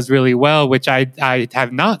book does really well, which I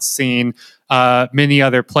have not seen many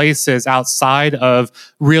other places outside of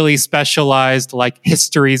really specialized like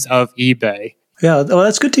histories of eBay. Yeah, well,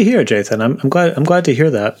 that's good to hear, Jathan. I'm glad to hear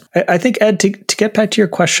that. I think, Ed, to get back to your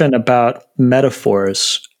question about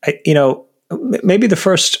metaphors, maybe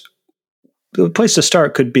the place to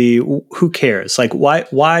start could be, who cares? Like,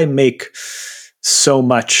 why make so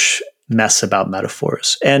much mess about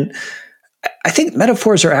metaphors? And I think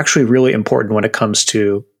metaphors are actually really important when it comes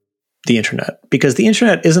to the internet, because the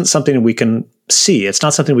internet isn't something we can see. It's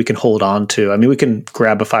not something we can hold on to. I mean, we can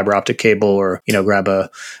grab a fiber optic cable or, grab a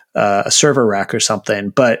server rack or something,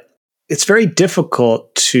 but it's very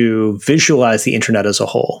difficult to visualize the internet as a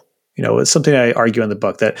whole. It's something I argue in the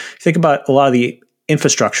book, that think about a lot of the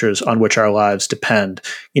infrastructures on which our lives depend.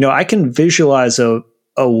 I can visualize a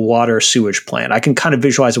water sewage plant. I can kind of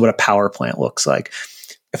visualize what a power plant looks like.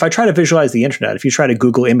 If I try to visualize the internet, if you try to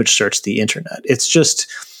Google image search the internet, it's just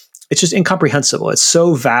incomprehensible. It's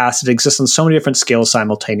so vast. It exists on so many different scales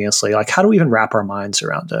simultaneously. Like, how do we even wrap our minds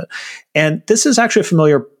around it? And this is actually a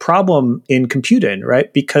familiar problem in computing,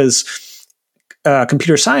 right? Because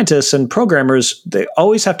computer scientists and programmers, they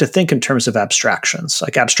always have to think in terms of abstractions.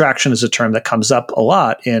 Like, abstraction is a term that comes up a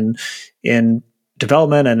lot in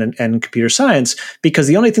development and computer science, because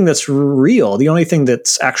the only thing that's real, the only thing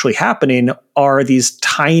that's actually happening are these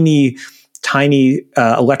tiny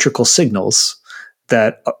electrical signals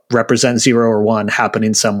that represent 0 or 1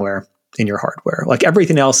 happening somewhere in your hardware. Like,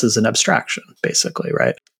 everything else is an abstraction, basically,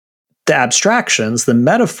 right? The abstractions, the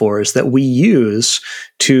metaphors that we use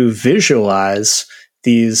to visualize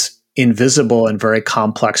these invisible and very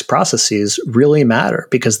complex processes really matter,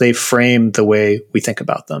 because they frame the way we think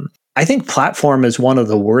about them. I think platform is one of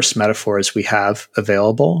the worst metaphors we have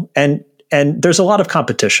available. And there's a lot of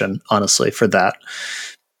competition, honestly, for that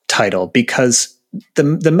title, because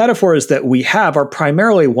the metaphors that we have are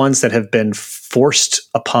primarily ones that have been forced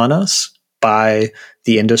upon us by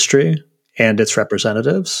the industry and its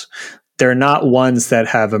representatives. They're not ones that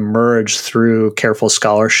have emerged through careful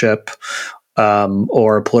scholarship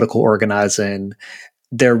or political organizing.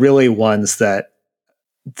 They're really ones that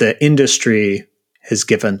the industry has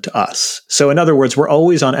given to us. So in other words, we're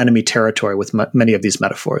always on enemy territory with many of these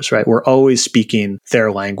metaphors, right? We're always speaking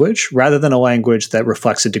their language rather than a language that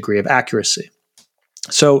reflects a degree of accuracy.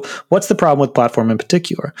 So what's the problem with platform in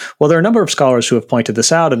particular? Well, there are a number of scholars who have pointed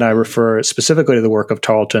this out, and I refer specifically to the work of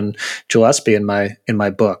Tarleton Gillespie in my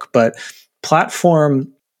book. But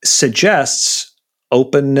platform suggests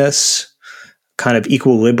openness, kind of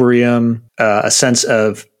equilibrium, a sense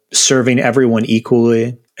of serving everyone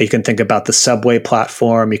equally. You can think about the subway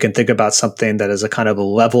platform. You can think about something that is a kind of a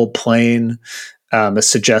level plane. It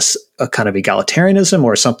suggests a kind of egalitarianism,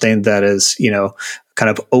 or something that is, kind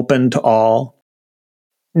of open to all.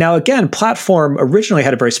 Now, again, platform originally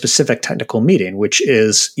had a very specific technical meaning, which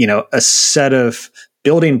is, a set of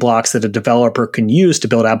building blocks that a developer can use to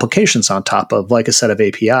build applications on top of, like a set of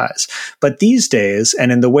APIs. But these days,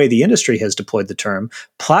 and in the way the industry has deployed the term,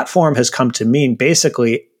 platform has come to mean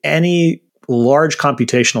basically any large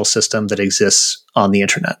computational system that exists on the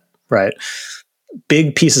internet, right?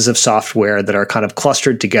 Big pieces of software that are kind of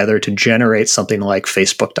clustered together to generate something like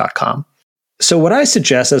Facebook.com. So what I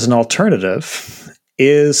suggest as an alternative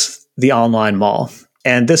is the online mall.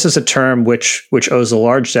 And this is a term which owes a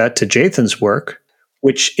large debt to Jathan's work,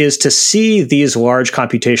 which is to see these large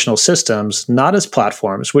computational systems not as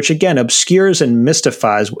platforms, which again obscures and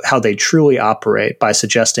mystifies how they truly operate by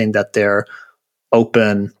suggesting that they're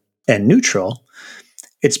open and neutral.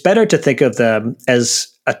 It's better to think of them as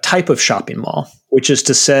a type of shopping mall, which is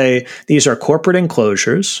to say these are corporate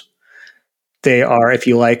enclosures. They are, if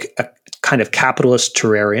you like, a kind of capitalist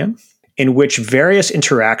terrarium in which various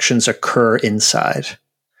interactions occur inside.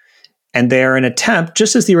 And they are an attempt,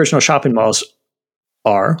 just as the original shopping malls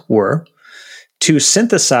were, to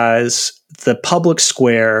synthesize the public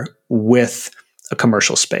square with a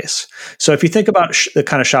commercial space. So if you think about the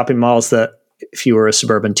kind of shopping malls that, if you were a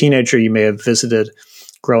suburban teenager, you may have visited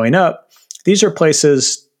growing up, these are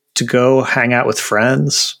places to go hang out with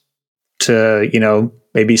friends, to,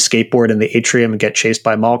 maybe skateboard in the atrium and get chased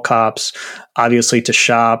by mall cops, obviously to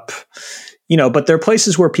shop, but they're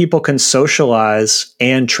places where people can socialize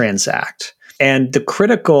and transact. And the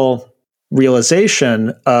critical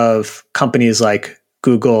realization of companies like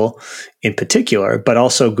Google in particular, but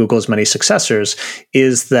also Google's many successors,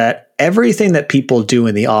 is that everything that people do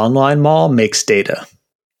in the online mall makes data.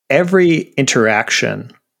 Every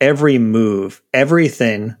interaction, every move,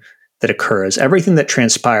 everything that occurs, everything that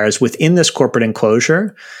transpires within this corporate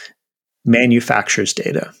enclosure manufactures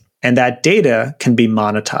data. And that data can be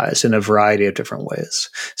monetized in a variety of different ways.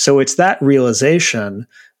 So it's that realization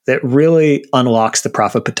that really unlocks the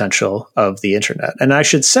profit potential of the internet. And I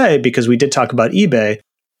should say, because we did talk about eBay,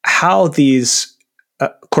 how these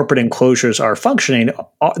corporate enclosures are functioning,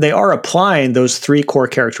 they are applying those three core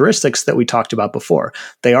characteristics that we talked about before.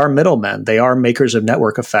 They are middlemen, they are makers of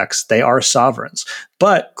network effects, they are sovereigns.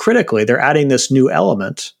 But critically, they're adding this new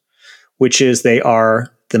element, which is they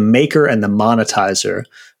are the maker and the monetizer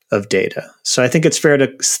of data. So I think it's fair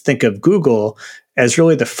to think of Google as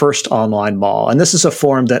really the first online mall. And this is a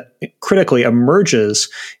form that critically emerges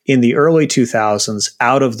in the early 2000s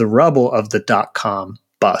out of the rubble of the dot-com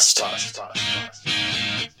bust.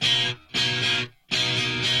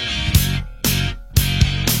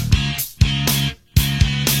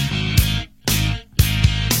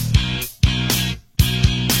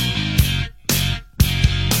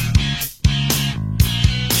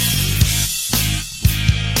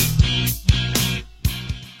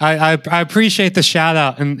 I appreciate the shout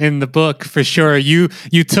out in the book for sure. You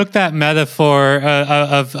took that metaphor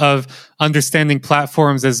of understanding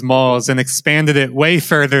platforms as malls and expanded it way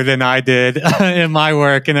further than I did in my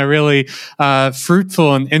work in a really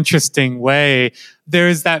fruitful and interesting way.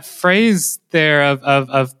 There's that phrase there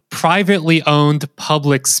of privately owned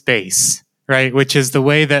public space, right? Which is the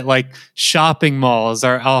way that like shopping malls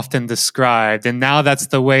are often described. And now that's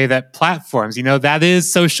the way that platforms, that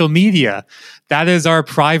is social media. That is our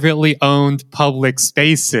privately owned public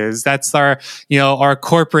spaces. That's our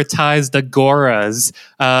corporatized agoras,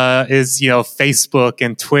 is, Facebook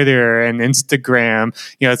and Twitter and Instagram.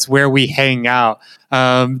 It's where we hang out.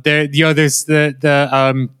 There's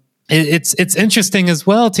it's interesting as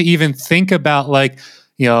well to even think about like,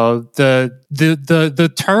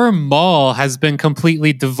 the term mall has been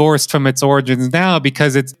completely divorced from its origins now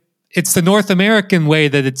because it's the North American way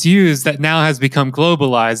that it's used that now has become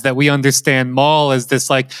globalized, that we understand mall as this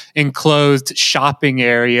like enclosed shopping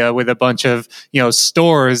area with a bunch of,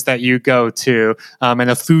 stores that you go to, and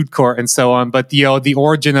a food court and so on. But the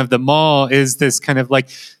origin of the mall is this kind of like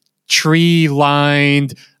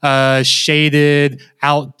tree-lined, shaded,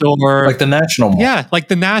 outdoor, like the National Mall. Yeah, like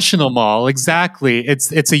the National Mall. Exactly.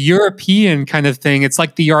 It's a European kind of thing. It's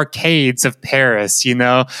like the arcades of Paris,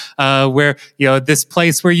 where this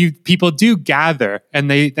place where people do gather and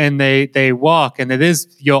they walk, and it is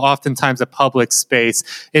oftentimes a public space.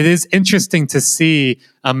 It is interesting to see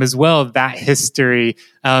as well that history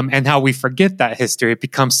and how we forget that history. It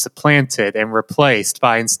becomes supplanted and replaced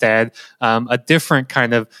by instead a different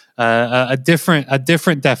kind of a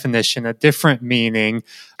different definition, a different meaning.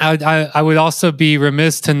 I would also be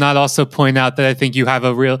remiss to not also point out that I think you have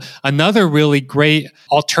another really great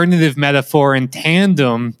alternative metaphor in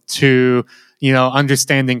tandem to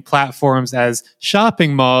understanding platforms as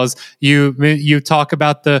shopping malls. You talk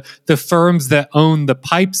about the firms that own the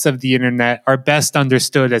pipes of the internet are best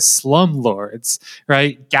understood as slumlords,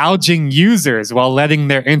 right? Gouging users while letting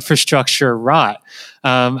their infrastructure rot.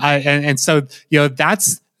 So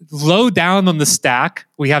that's low down on the stack.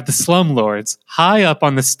 We have the slumlords. High up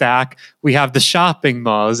on the stack, we have the shopping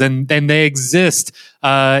malls, and they exist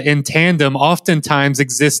in tandem, oftentimes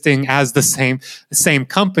existing as the same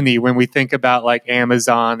company when we think about like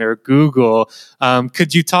Amazon or Google.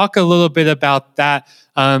 Could you talk a little bit about that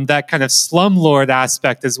kind of slumlord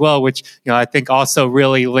aspect as well, which I think also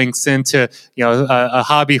really links into a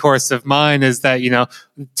hobby horse of mine is that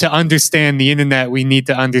to understand the internet, we need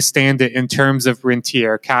to understand it in terms of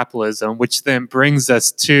rentier capitalism, which then brings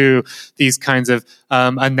us to these kinds of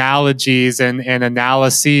analogies and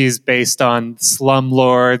analyses based on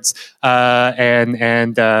slumlords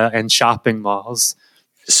and shopping malls.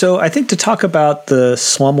 So I think to talk about the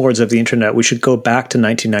slumlords of the internet, we should go back to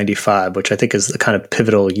 1995, which I think is the kind of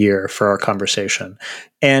pivotal year for our conversation.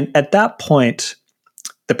 And at that point,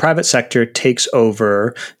 the private sector takes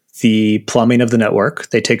over the plumbing of the network.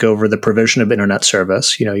 They take over the provision of internet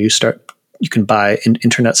service. You can buy an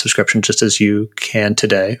internet subscription just as you can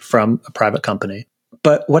today from a private company.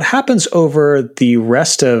 But what happens over the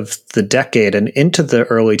rest of the decade and into the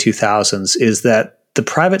early 2000s is that the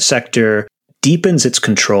private sector deepens its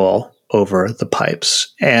control over the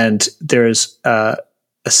pipes. And there's a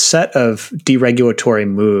set of deregulatory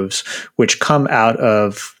moves which come out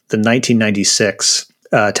of the 1996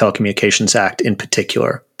 Telecommunications Act in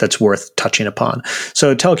particular that's worth touching upon.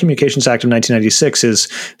 So Telecommunications Act of 1996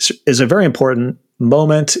 is a very important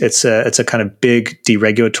moment. It's a kind of big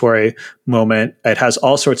deregulatory moment. It has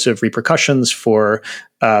all sorts of repercussions for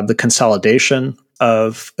the consolidation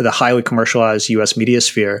of the highly commercialized U.S. media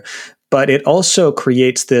sphere. But it also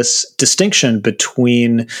creates this distinction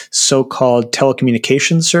between so-called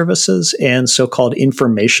telecommunication services and so-called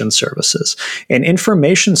information services. And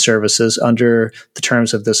information services, under the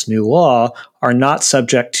terms of this new law, are not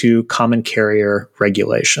subject to common carrier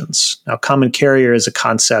regulations. Now, common carrier is a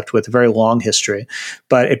concept with a very long history,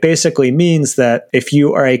 but it basically means that if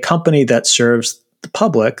you are a company that serves the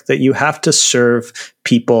public, that you have to serve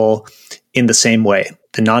people in the same way.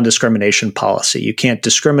 The non-discrimination policy. You can't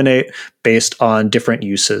discriminate based on different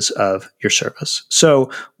uses of your service.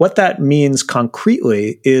 So what that means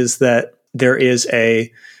concretely is that there is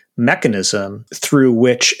a mechanism through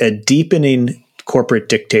which a deepening corporate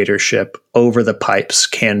dictatorship over the pipes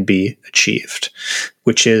can be achieved,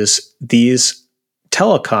 which is these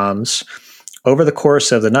telecoms over the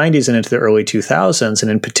course of the 90s and into the early 2000s,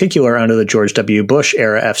 and in particular under the George W. Bush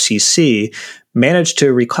era FCC, managed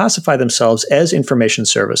to reclassify themselves as information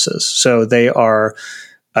services. So they are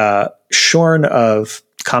shorn of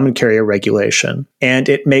common carrier regulation, and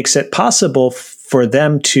it makes it possible for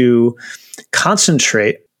them to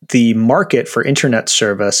concentrate the market for internet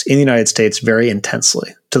service in the United States very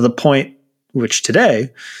intensely, to the point which today,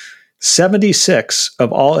 76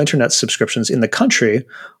 of all internet subscriptions in the country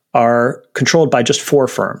are controlled by just 4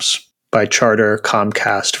 firms, by Charter,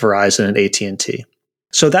 Comcast, Verizon, and AT&T.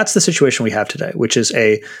 So that's the situation we have today, which is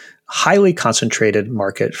a highly concentrated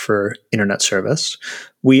market for internet service.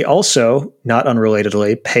 We also, not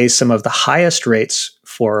unrelatedly, pay some of the highest rates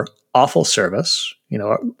for awful service. You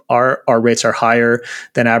know, our rates are higher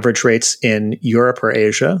than average rates in Europe or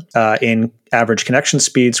Asia. In average connection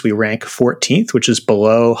speeds, we rank 14th, which is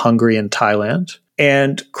below Hungary and Thailand.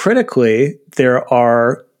 And critically, there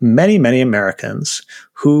are many, many Americans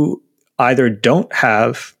who either don't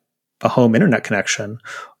have a home internet connection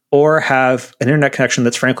or have an internet connection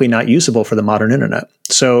that's frankly not usable for the modern internet.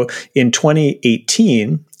 So in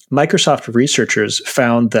 2018, Microsoft researchers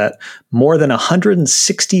found that more than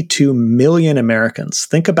 162 million Americans,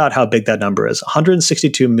 think about how big that number is,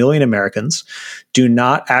 162 million Americans do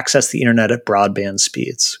not access the internet at broadband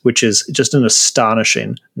speeds, which is just an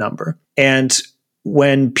astonishing number. And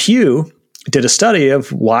when Pew did a study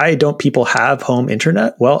of why don't people have home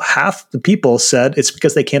internet? Well, half the people said it's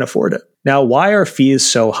because they can't afford it. Now, why are fees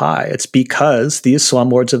so high? It's because these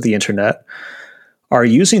slumlords of the internet are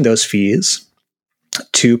using those fees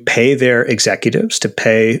to pay their executives, to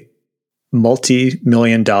pay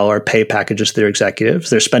multi-million-dollar pay packages to their executives.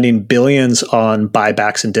 They're spending billions on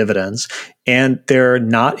buybacks and dividends, and they're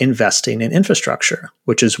not investing in infrastructure,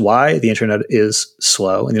 which is why the internet is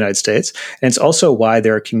slow in the United States. And it's also why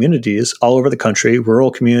there are communities all over the country,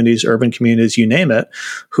 rural communities, urban communities, you name it,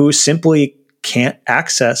 who simply can't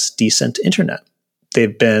access decent internet.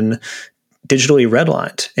 They've been digitally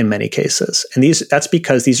redlined in many cases. And that's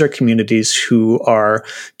because these are communities who are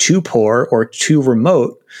too poor or too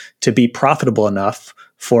remote to be profitable enough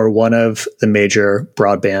for one of the major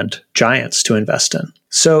broadband giants to invest in.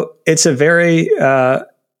 So it's a very,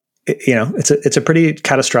 it's a pretty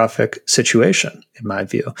catastrophic situation in my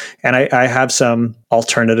view. And I have some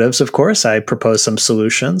alternatives, of course. I propose some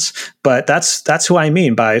solutions, but that's who I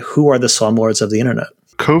mean by who are the slumlords of the internet.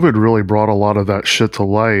 COVID really brought a lot of that shit to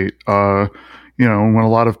light. When a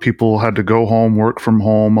lot of people had to go home, work from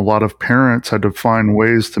home, a lot of parents had to find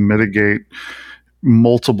ways to mitigate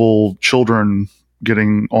multiple children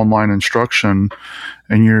getting online instruction.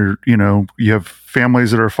 And you have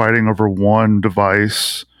families that are fighting over one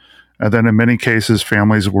device. And then in many cases,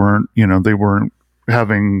 families weren't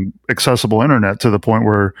having accessible internet to the point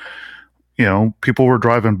where, people were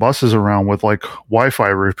driving buses around with like Wi-Fi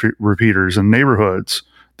repeaters in neighborhoods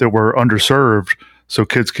that were underserved, so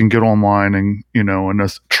kids can get online and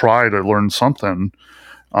try to learn something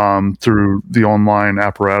through the online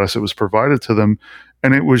apparatus that was provided to them.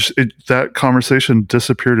 And that conversation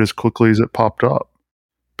disappeared as quickly as it popped up.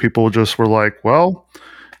 People just were like, well,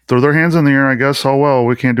 throw their hands in the air, I guess. Oh, well,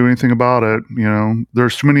 we can't do anything about it.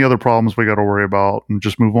 There's too many other problems we got to worry about, and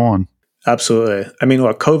just move on. Absolutely. I mean,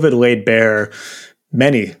 look, COVID laid bare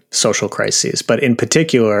many social crises, but in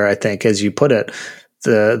particular, I think, as you put it,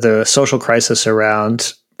 the social crisis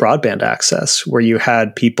around broadband access, where you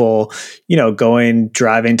had people,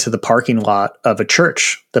 driving to the parking lot of a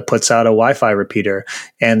church that puts out a Wi-Fi repeater,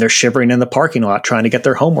 and they're shivering in the parking lot trying to get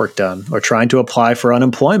their homework done, or trying to apply for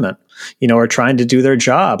unemployment, or trying to do their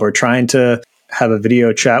job, or trying to have a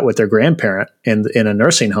video chat with their grandparent in a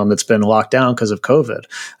nursing home that's been locked down because of COVID.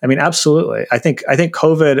 I mean, absolutely. I think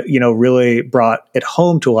COVID, really brought it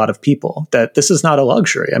home to a lot of people that this is not a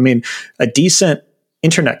luxury. I mean, a decent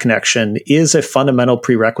internet connection is a fundamental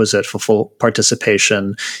prerequisite for full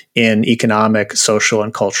participation in economic, social,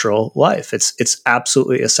 and cultural life. It's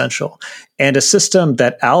absolutely essential. And a system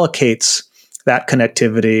that allocates that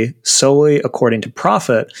connectivity solely according to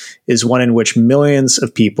profit is one in which millions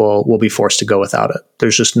of people will be forced to go without it.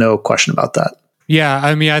 There's just no question about that. Yeah,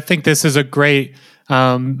 I mean, I think this is a great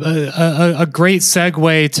a great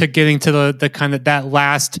segue to getting to the kind of that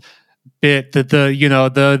last bit,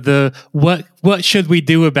 the what should we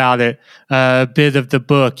do about it bit of the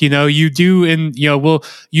book. You do in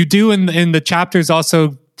the chapters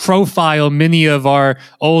also profile many of our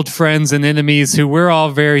old friends and enemies who we're all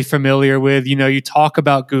very familiar with. You talk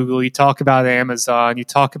about Google, you talk about Amazon, you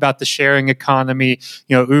talk about the sharing economy,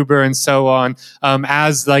 Uber and so on,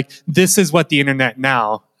 as like, this is what the internet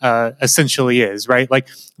now essentially is, right? Like,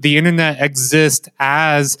 the internet exists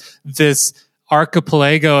as this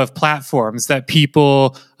archipelago of platforms that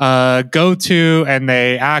people go to and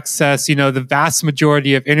they access. The vast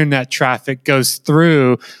majority of internet traffic goes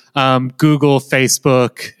through Google,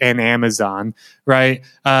 Facebook, and Amazon, right?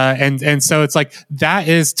 And so it's like, that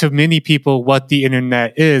is to many people what the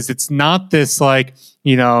internet is. It's not this like,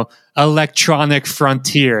 electronic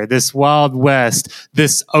frontier, this Wild West,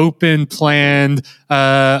 this open planned,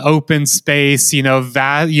 open space,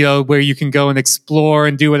 where you can go and explore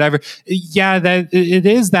and do whatever. Yeah, that it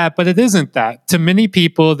is that, but it isn't that. To many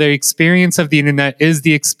people, the experience of the internet is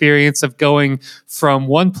the experience of going from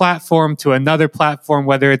one platform to another platform,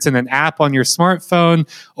 whether it's in an app on your smartphone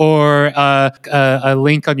or a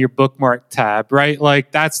link on your bookmark tab, right?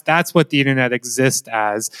 Like, that's what the internet exists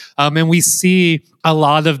as. And we see a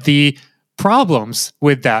lot of the problems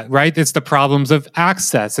with that, right? It's the problems of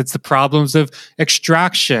access. It's the problems of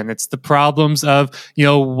extraction. It's the problems of,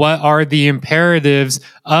 what are the imperatives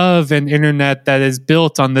of an internet that is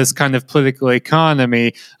built on this kind of political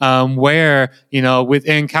economy, where,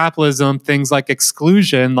 within capitalism, things like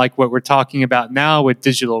exclusion, like what we're talking about now with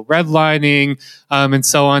digital redlining, and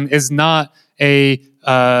so on, is not a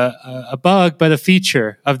bug, but a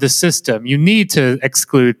feature of the system. You need to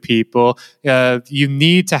exclude people. You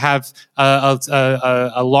need to have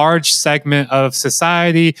a large segment of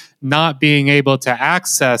society not being able to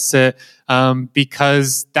access it,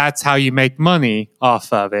 because that's how you make money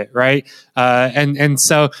off of it, right? And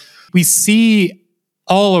so we see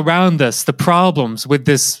all around us the problems with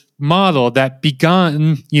this model that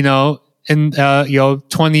begun,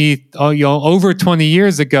 over 20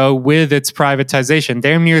 years ago with its privatization,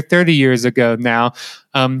 damn near 30 years ago now,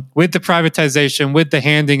 with the privatization, with the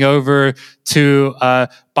handing over to,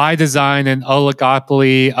 by design, an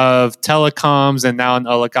oligopoly of telecoms and now an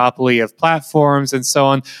oligopoly of platforms and so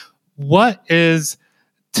on. What is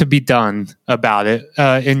to be done about it,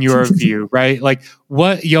 in your view, right? Like,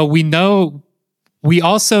 what, we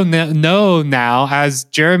also know now, as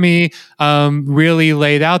Jeremy really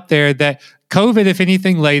laid out there, that COVID, if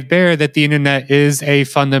anything, laid bare that the internet is a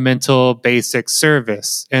fundamental basic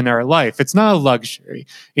service in our life. It's not a luxury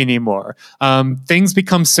anymore. Things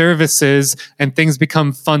become services and things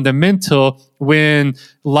become fundamental when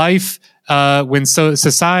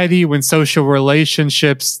society, when social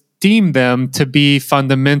relationships deem them to be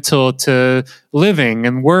fundamental to living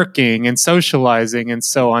and working and socializing and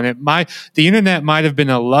so on. The internet might have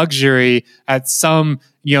been a luxury at some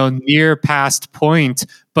near past point,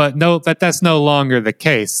 but that's no longer the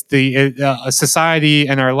case. The society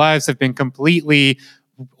and our lives have been completely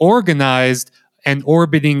organized and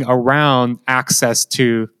orbiting around access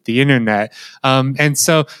to the internet. And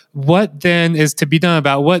so what then is to be done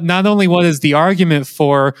about not only what is the argument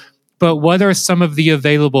for, but what are some of the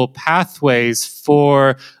available pathways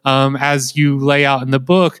for, as you lay out in the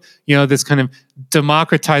book, this kind of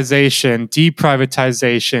democratization,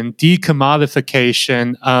 deprivatization,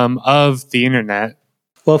 decommodification of the internet?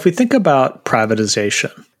 Well, if we think about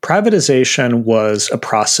privatization was a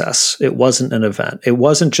process. It wasn't an event. It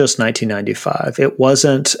wasn't just 1995. It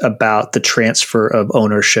wasn't about the transfer of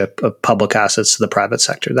ownership of public assets to the private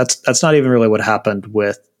sector. That's not even really what happened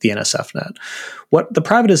with the NSFNet. What the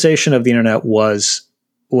privatization of the internet was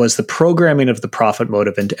the programming of the profit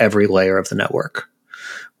motive into every layer of the network,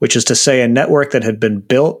 which is to say a network that had been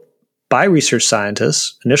built by research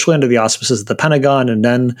scientists, initially under the auspices of the Pentagon and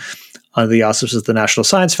then under the auspices of the National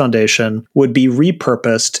Science Foundation, would be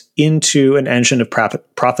repurposed into an engine of profit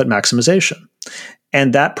maximization.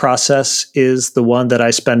 And that process is the one that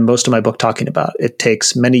I spend most of my book talking about. It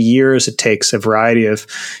takes many years. It takes a variety of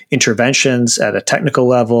interventions at a technical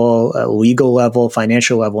level, a legal level,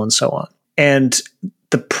 financial level, and so on. And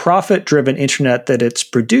the profit-driven internet that it's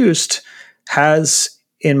produced has,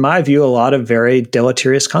 in my view, a lot of very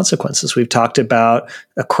deleterious consequences. We've talked about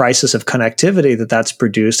a crisis of connectivity that's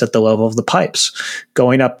produced at the level of the pipes.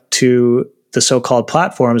 Going up to the so-called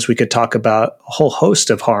platforms, we could talk about a whole host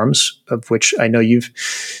of harms, of which I know you've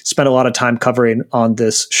spent a lot of time covering on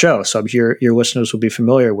this show. So your listeners will be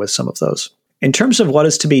familiar with some of those. In terms of what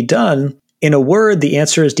is to be done, in a word, the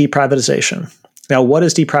answer is deprivatization. Now, what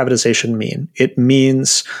does deprivatization mean? It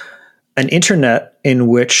means an internet in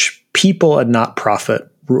which people and not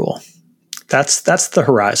profit rule. That's the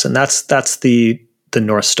horizon. That's the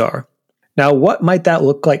North Star. Now, what might that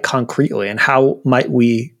look like concretely, and how might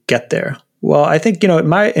we get there? Well, I think, in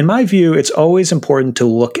my view, it's always important to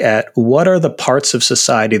look at what are the parts of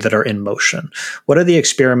society that are in motion. What are the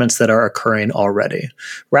experiments that are occurring already,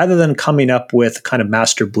 rather than coming up with kind of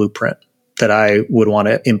master blueprint that I would want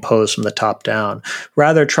to impose from the top down.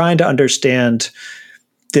 Rather, trying to understand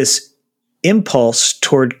this impulse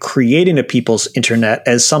toward creating a people's internet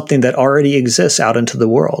as something that already exists out into the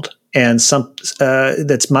world. And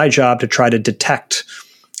that's my job to try to detect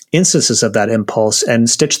instances of that impulse and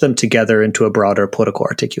stitch them together into a broader political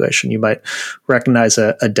articulation. You might recognize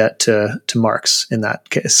a debt to Marx in that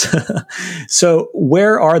case. So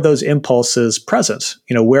where are those impulses present?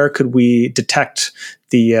 Where could we detect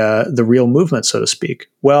the real movement, so to speak?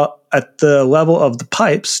 Well, at the level of the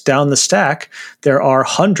pipes down the stack, there are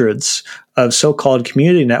hundreds of so-called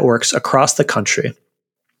community networks across the country.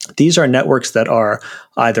 These are networks that are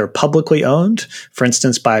either publicly owned, for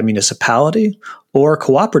instance, by a municipality, or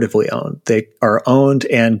cooperatively owned. They are owned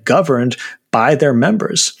and governed by their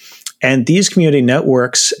members. And these community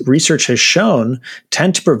networks, research has shown,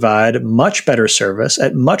 tend to provide much better service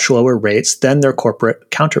at much lower rates than their corporate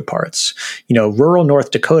counterparts. Rural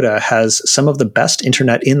North Dakota has some of the best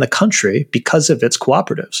internet in the country because of its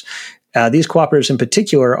cooperatives. These cooperatives in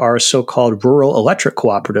particular are so-called rural electric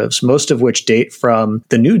cooperatives, most of which date from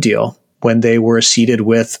the New Deal, when they were seeded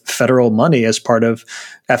with federal money as part of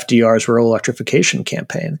FDR's rural electrification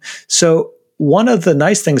campaign. So one of the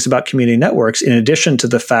nice things about community networks, in addition to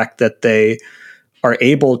the fact that they are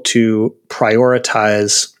able to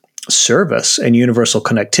prioritize service and universal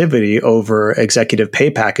connectivity over executive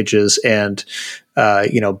pay packages and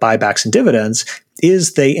buybacks and dividends,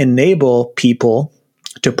 is they enable people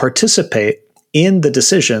to participate in the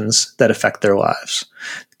decisions that affect their lives.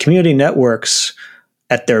 Community networks,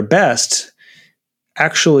 at their best,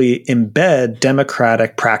 actually embed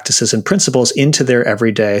democratic practices and principles into their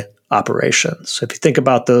everyday operations. So if you think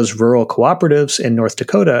about those rural cooperatives in North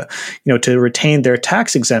Dakota, to retain their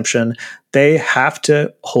tax exemption, they have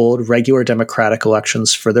to hold regular democratic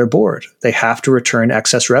elections for their board. They have to return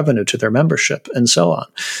excess revenue to their membership, and so on.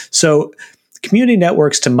 So community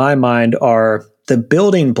networks, to my mind, are the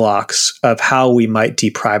building blocks of how we might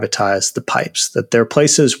deprivatize the pipes, that they're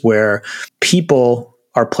places where people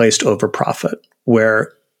are placed over profit,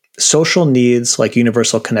 where social needs like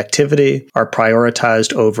universal connectivity are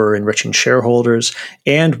prioritized over enriching shareholders,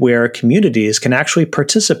 and where communities can actually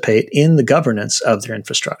participate in the governance of their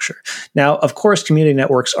infrastructure. Now, of course, community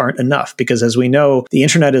networks aren't enough because, as we know, the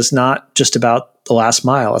internet is not just about the last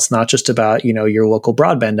mile. It's not just about, your local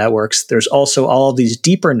broadband networks. There's also all of these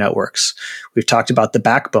deeper networks. We've talked about the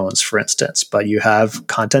backbones, for instance, but you have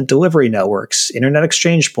content delivery networks, internet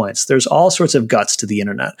exchange points. There's all sorts of guts to the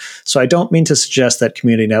internet. So I don't mean to suggest that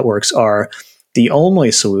community networks are the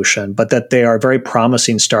only solution, but that they are a very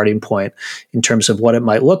promising starting point in terms of what it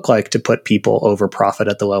might look like to put people over profit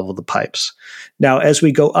at the level of the pipes. Now, as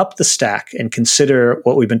we go up the stack and consider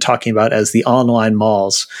what we've been talking about as the online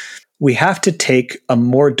malls, we have to take a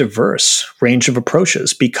more diverse range of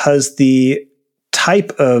approaches because the type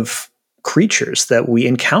of creatures that we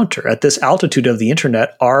encounter at this altitude of the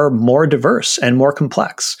internet are more diverse and more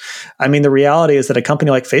complex. I mean, the reality is that a company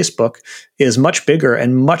like Facebook is much bigger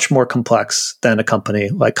and much more complex than a company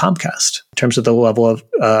like Comcast in terms of the level of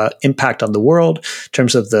impact on the world, in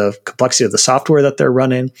terms of the complexity of the software that they're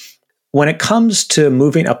running. When it comes to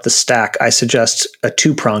moving up the stack, I suggest a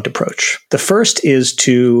two-pronged approach. The first is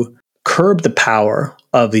to curb the power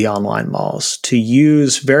of the online malls, to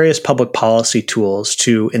use various public policy tools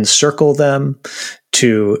to encircle them,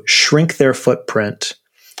 to shrink their footprint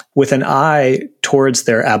with an eye towards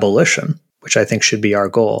their abolition, which I think should be our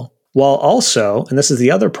goal, while also, and this is the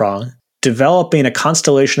other prong, developing a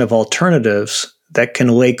constellation of alternatives that can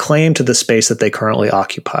lay claim to the space that they currently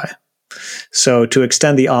occupy. So to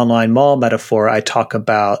extend the online mall metaphor, I talk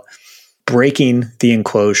about breaking the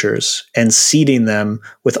enclosures and seeding them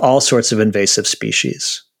with all sorts of invasive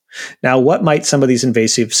species. Now, what might some of these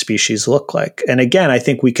invasive species look like? And again, I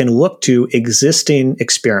think we can look to existing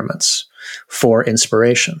experiments for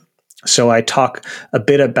inspiration. So I talk a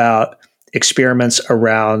bit about experiments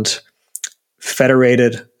around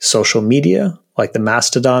federated social media, like the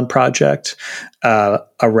Mastodon project,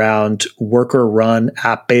 around worker-run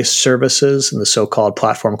app-based services in the so-called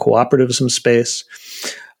platform cooperativism space.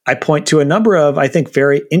 I point to a number of, I think,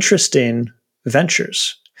 very interesting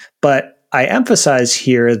ventures, but I emphasize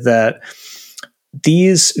here that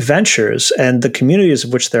these ventures and the communities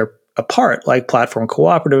of which they're a part, like platform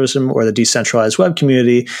cooperativism or the decentralized web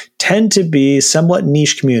community, tend to be somewhat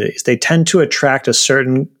niche communities. They tend to attract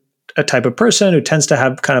a type of person who tends to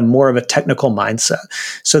have kind of more of a technical mindset.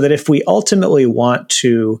 So that if we ultimately want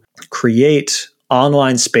to create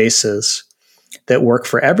online spaces that work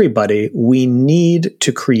for everybody, we need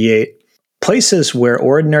to create places where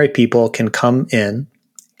ordinary people can come in,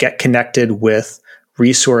 get connected with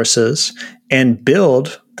resources, and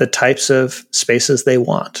build the types of spaces they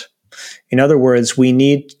want. In other words, we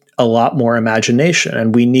need a lot more imagination,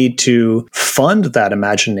 and we need to fund that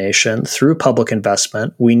imagination through public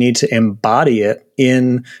investment. We need to embody it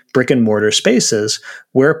in brick and mortar spaces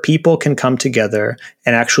where people can come together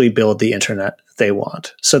and actually build the internet they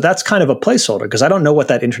want. So that's kind of a placeholder, because I don't know what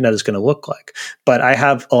that internet is going to look like, but I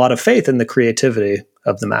have a lot of faith in the creativity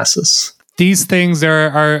of the masses. These things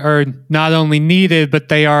are not only needed, but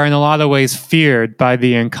they are in a lot of ways feared by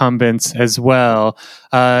the incumbents as well.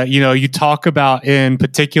 You talk about in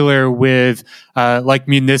particular with like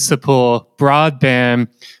municipal broadband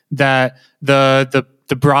that the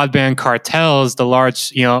broadband cartels, the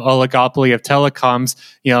large oligopoly of telecoms,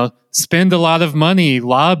 spend a lot of money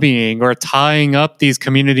lobbying or tying up these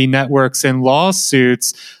community networks in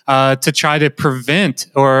lawsuits to try to prevent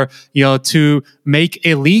or to make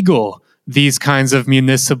illegal these kinds of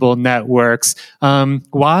municipal networks.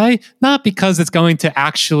 Why? Not because it's going to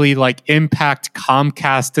actually impact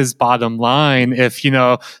Comcast's bottom line if,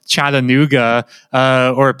 Chattanooga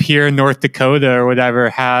or Pierre, North Dakota or whatever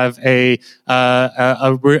have a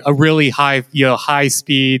really high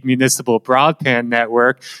speed municipal broadband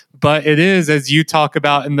network. But it is, as you talk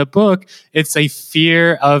about in the book, it's a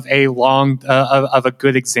fear of of a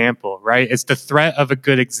good example, right? It's the threat of a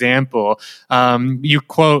good example. You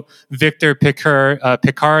quote Victor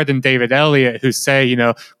Pickard and David Elliott, who say,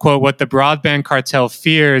 quote, "What the broadband cartel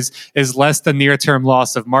fears is less the near-term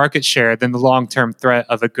loss of market share than the long-term threat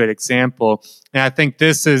of a good example." And I think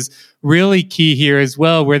this is really key here as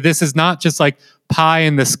well, where this is not just like pie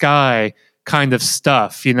in the sky kind of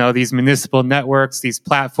stuff, these municipal networks, these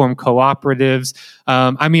platform cooperatives.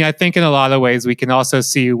 I think in a lot of ways we can also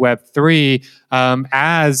see Web3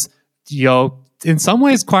 as, in some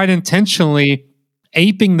ways quite intentionally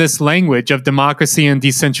aping this language of democracy and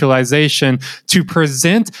decentralization to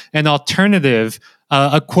present an alternative,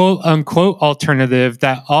 a quote unquote alternative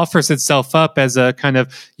that offers itself up as a kind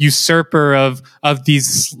of usurper of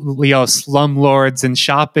these slumlords and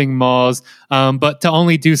shopping malls, but to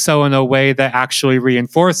only do so in a way that actually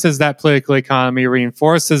reinforces that political economy,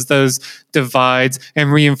 reinforces those divides,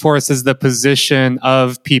 and reinforces the position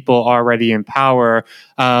of people already in power.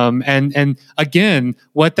 And again,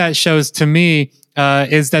 what that shows to me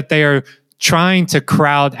is that they are trying to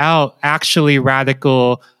crowd out actually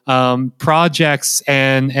radical projects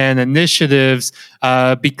and initiatives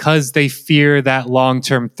because they fear that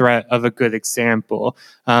long-term threat of a good example.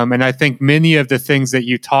 And I think many of the things that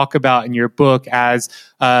you talk about in your book as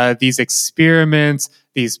these experiments,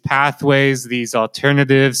 these pathways, these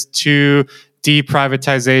alternatives to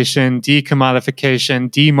deprivatization, decommodification,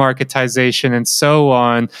 demarketization, and so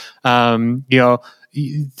on,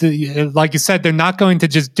 like you said, they're not going to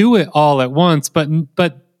just do it all at once, but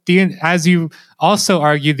as you also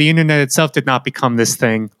argue, the internet itself did not become this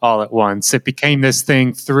thing all at once. It became this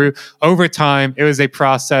thing over time. It was a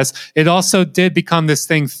process. It also did become this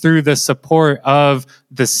thing through the support of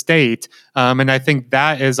the state. And I think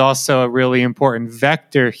that is also a really important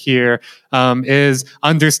vector here, is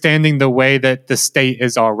understanding the way that the state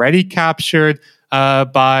is already captured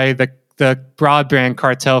by the broadband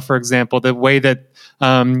cartel, for example, the way that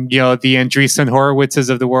the Andreessen Horowitzes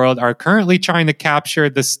of the world are currently trying to capture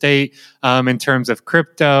the state in terms of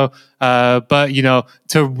crypto, but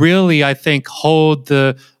to really, I think, hold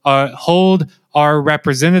our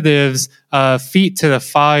representatives' feet to the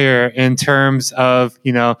fire in terms of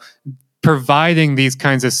providing these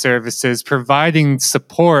kinds of services, providing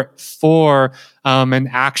support for an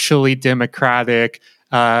actually democratic,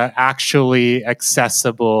 actually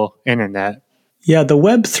accessible internet. Yeah, the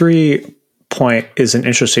Web3 point is an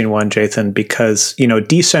interesting one, Jathan, because,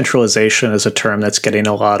 decentralization is a term that's getting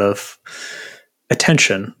a lot of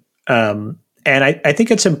attention. And I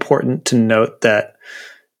think it's important to note that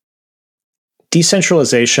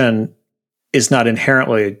decentralization is not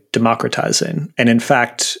inherently democratizing. And in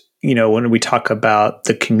fact, when we talk about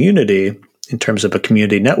the community, in terms of a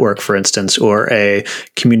community network, for instance, or a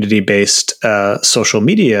community-based social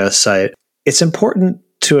media site, it's important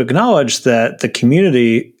to acknowledge that the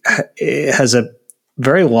community has a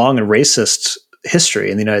very long and racist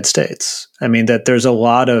history in the United States. I mean, that there's a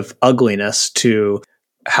lot of ugliness to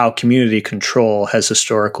how community control has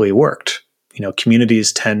historically worked. Rich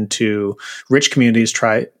communities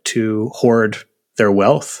try to hoard their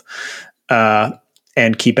wealth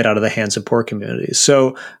and keep it out of the hands of poor communities.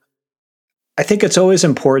 So I think it's always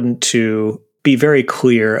important to be very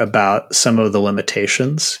clear about some of the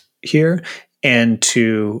limitations here and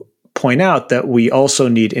to point out that we also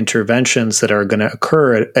need interventions that are going to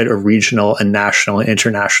occur at a regional and national and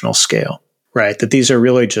international scale, right? That these are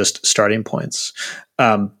really just starting points.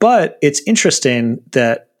 But it's interesting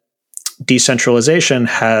that decentralization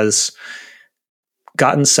has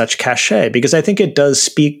gotten such cachet because I think it does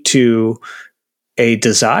speak to a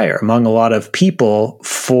desire among a lot of people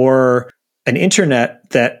for an internet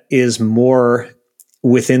that is more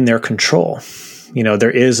within their control.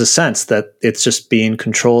 There is a sense that it's just being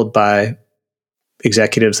controlled by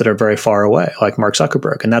executives that are very far away, like Mark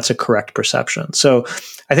Zuckerberg, and that's a correct perception. So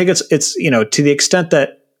I think it's to the extent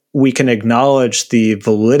that we can acknowledge the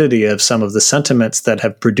validity of some of the sentiments that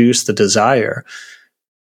have produced the desire,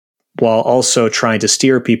 while also trying to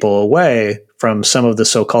steer people away from some of the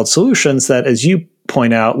so-called solutions that, as you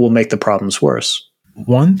point out, will make the problems worse.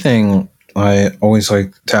 One thing I always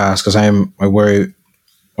like to ask, because I worry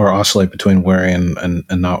or oscillate between worry and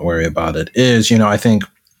not worry about it, is, I think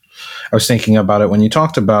I was thinking about it when you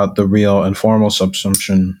talked about the real and formal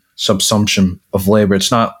subsumption of labor.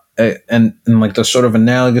 It's not, and like the sort of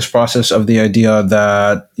analogous process of the idea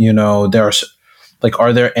that,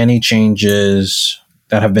 are there any changes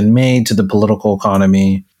that have been made to the political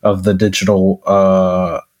economy of the digital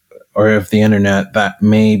or of the internet that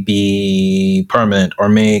may be permanent or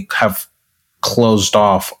may have closed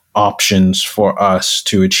off options for us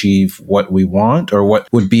to achieve what we want, or what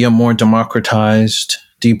would be a more democratized,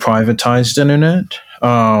 deprivatized internet?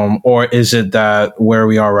 Or is it that where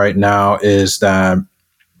we are right now is that,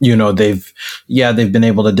 they've been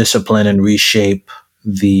able to discipline and reshape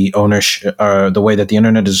the ownership, the way that the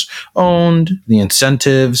internet is owned, the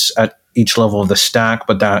incentives at each level of the stack,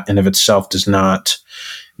 but that in of itself does not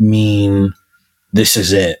mean this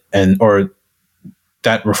is it, or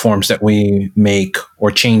that reforms that we make or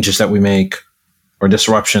changes that we make or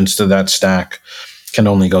disruptions to that stack can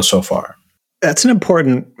only go so far? That's an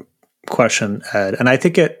important question, Ed. And I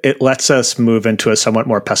think it lets us move into a somewhat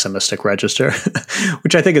more pessimistic register,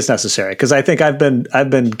 which I think is necessary, because I think I've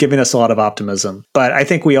been giving us a lot of optimism, but I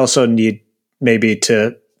think we also need maybe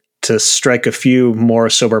to strike a few more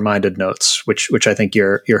sober-minded notes, which I think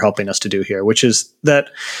you're helping us to do here, which is that,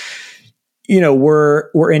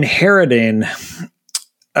 we're inheriting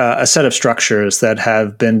a set of structures that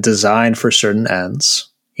have been designed for certain ends,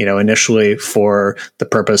 initially for the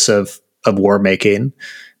purpose of war making,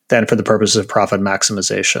 then for the purpose of profit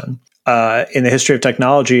maximization. In the history of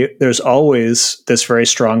technology, there's always this very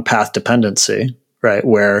strong path dependency, right?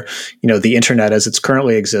 Where, the internet as it's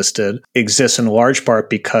currently exists in large part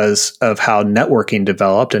because of how networking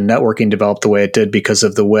developed, and networking developed the way it did because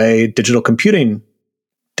of the way digital computing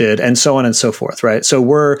did, and so on and so forth, right? So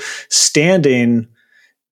we're standing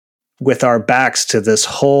with our backs to this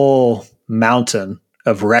whole mountain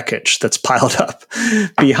of wreckage that's piled up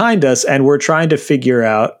behind us, and we're trying to figure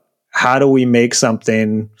out, how do we make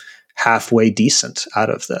something halfway decent out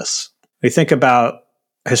of this? We think about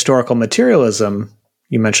historical materialism.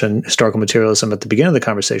 You mentioned historical materialism at the beginning of the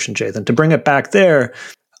conversation, Jathan. To bring it back there,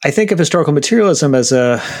 I think of historical materialism as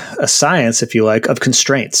a science, if you like, of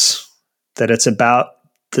constraints, that it's about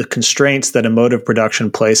the constraints that emotive production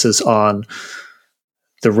places on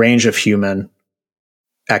the range of human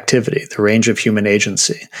activity, the range of human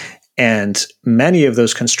agency. And many of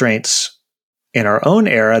those constraints in our own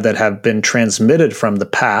era that have been transmitted from the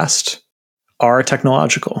past are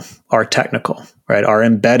technological, are technical, right? Are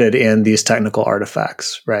embedded in these technical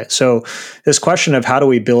artifacts, right? So this question of how do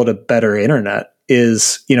we build a better internet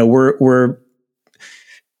is, we're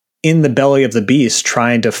in the belly of the beast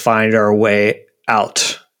trying to find our way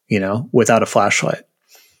out, without a flashlight.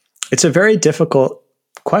 It's a very difficult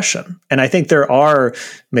question. And I think there are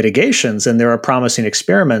mitigations and there are promising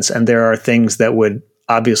experiments and there are things that would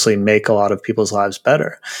obviously make a lot of people's lives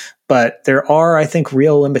better. But there are, I think,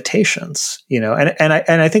 real limitations, and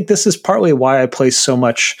I think this is partly why I place so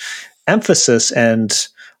much emphasis and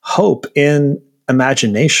hope in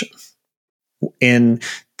imagination, in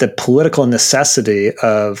the political necessity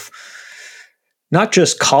of not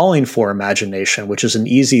just calling for imagination, which is an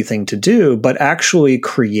easy thing to do, but actually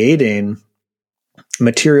creating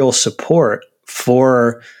material support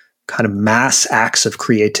for kind of mass acts of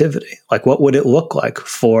creativity. Like, what would it look like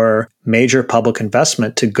for major public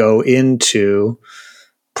investment to go into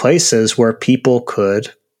places where people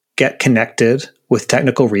could get connected with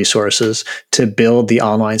technical resources to build the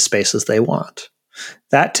online spaces they want?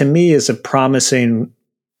 That, to me, is a promising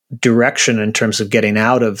direction in terms of getting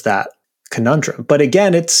out of that conundrum. But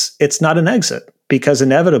again, it's not an exit, because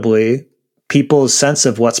inevitably people's sense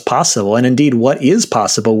of what's possible, and indeed what is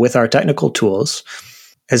possible with our technical tools,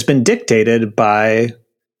 has been dictated by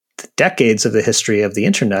the decades of the history of the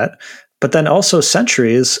internet, but then also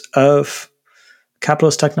centuries of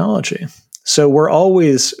capitalist technology. So we're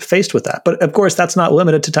always faced with that. But of course, that's not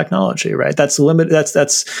limited to technology, right?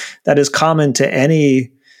 That is common to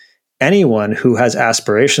anyone who has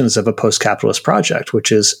aspirations of a post-capitalist project,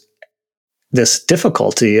 which is this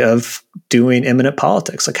difficulty of doing immanent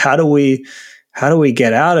politics. Like, how do we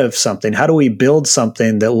get out of something? How do we build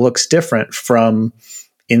something that looks different from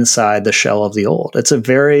inside the shell of the old? It's a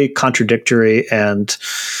very contradictory and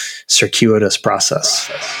circuitous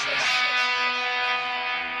process.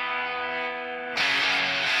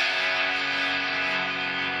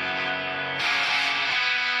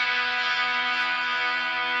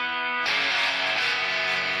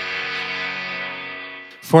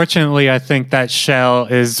 Fortunately, I think that shell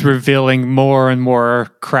is revealing more and more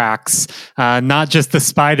cracks, not just the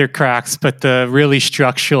spider cracks, but the really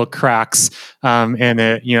structural cracks in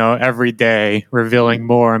it, every day, revealing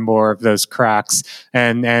more and more of those cracks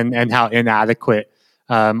and how inadequate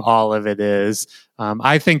all of it is.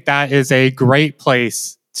 I think that is a great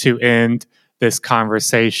place to end this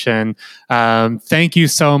conversation. Thank you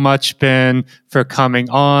so much, Ben, for coming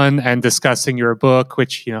on and discussing your book,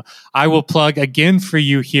 which, I will plug again for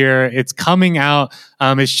you here. It's coming out.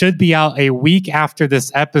 It should be out a week after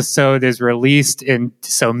this episode is released,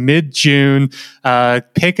 so mid-June.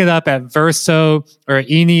 Pick it up at Verso or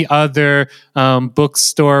any other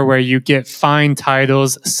bookstore where you get fine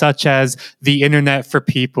titles such as The Internet for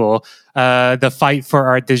People, The Fight for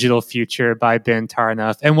Our Digital Future by Ben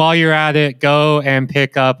Tarnoff. And while you're at it, go and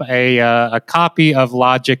pick up a copy of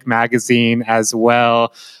Logic Magazine as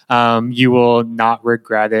well. You will not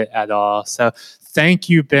regret it at all. So thank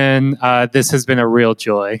you, Ben. This has been a real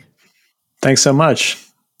joy. Thanks so much.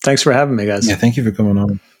 Thanks for having me, guys. Yeah, thank you for coming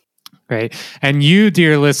on. Great. And you,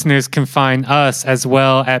 dear listeners, can find us as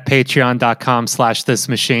well at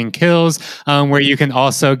patreon.com/thismachinekills, where you can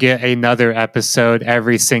also get another episode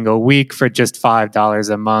every single week for just $5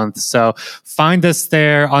 a month. So find us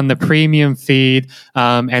there on the premium feed.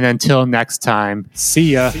 And until next time,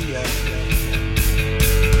 see ya.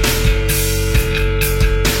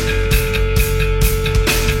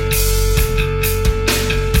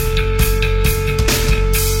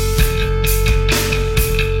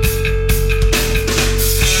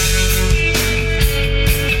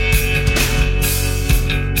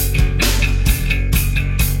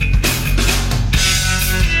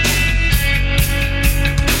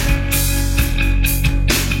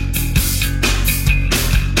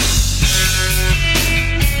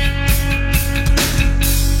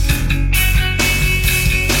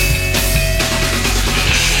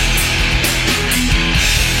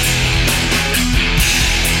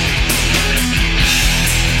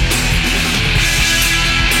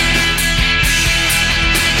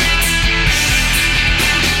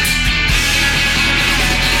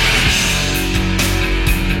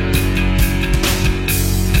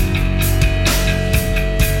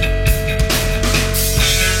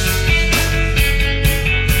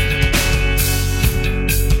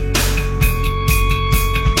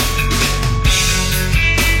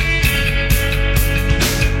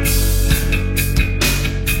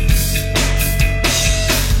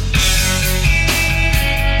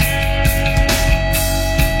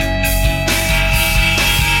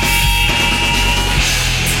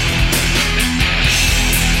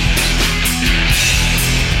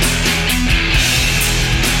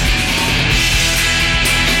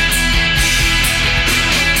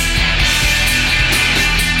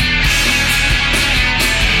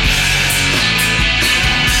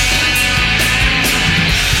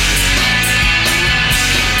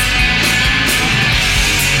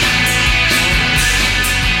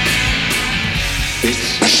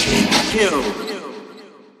 This machine killed.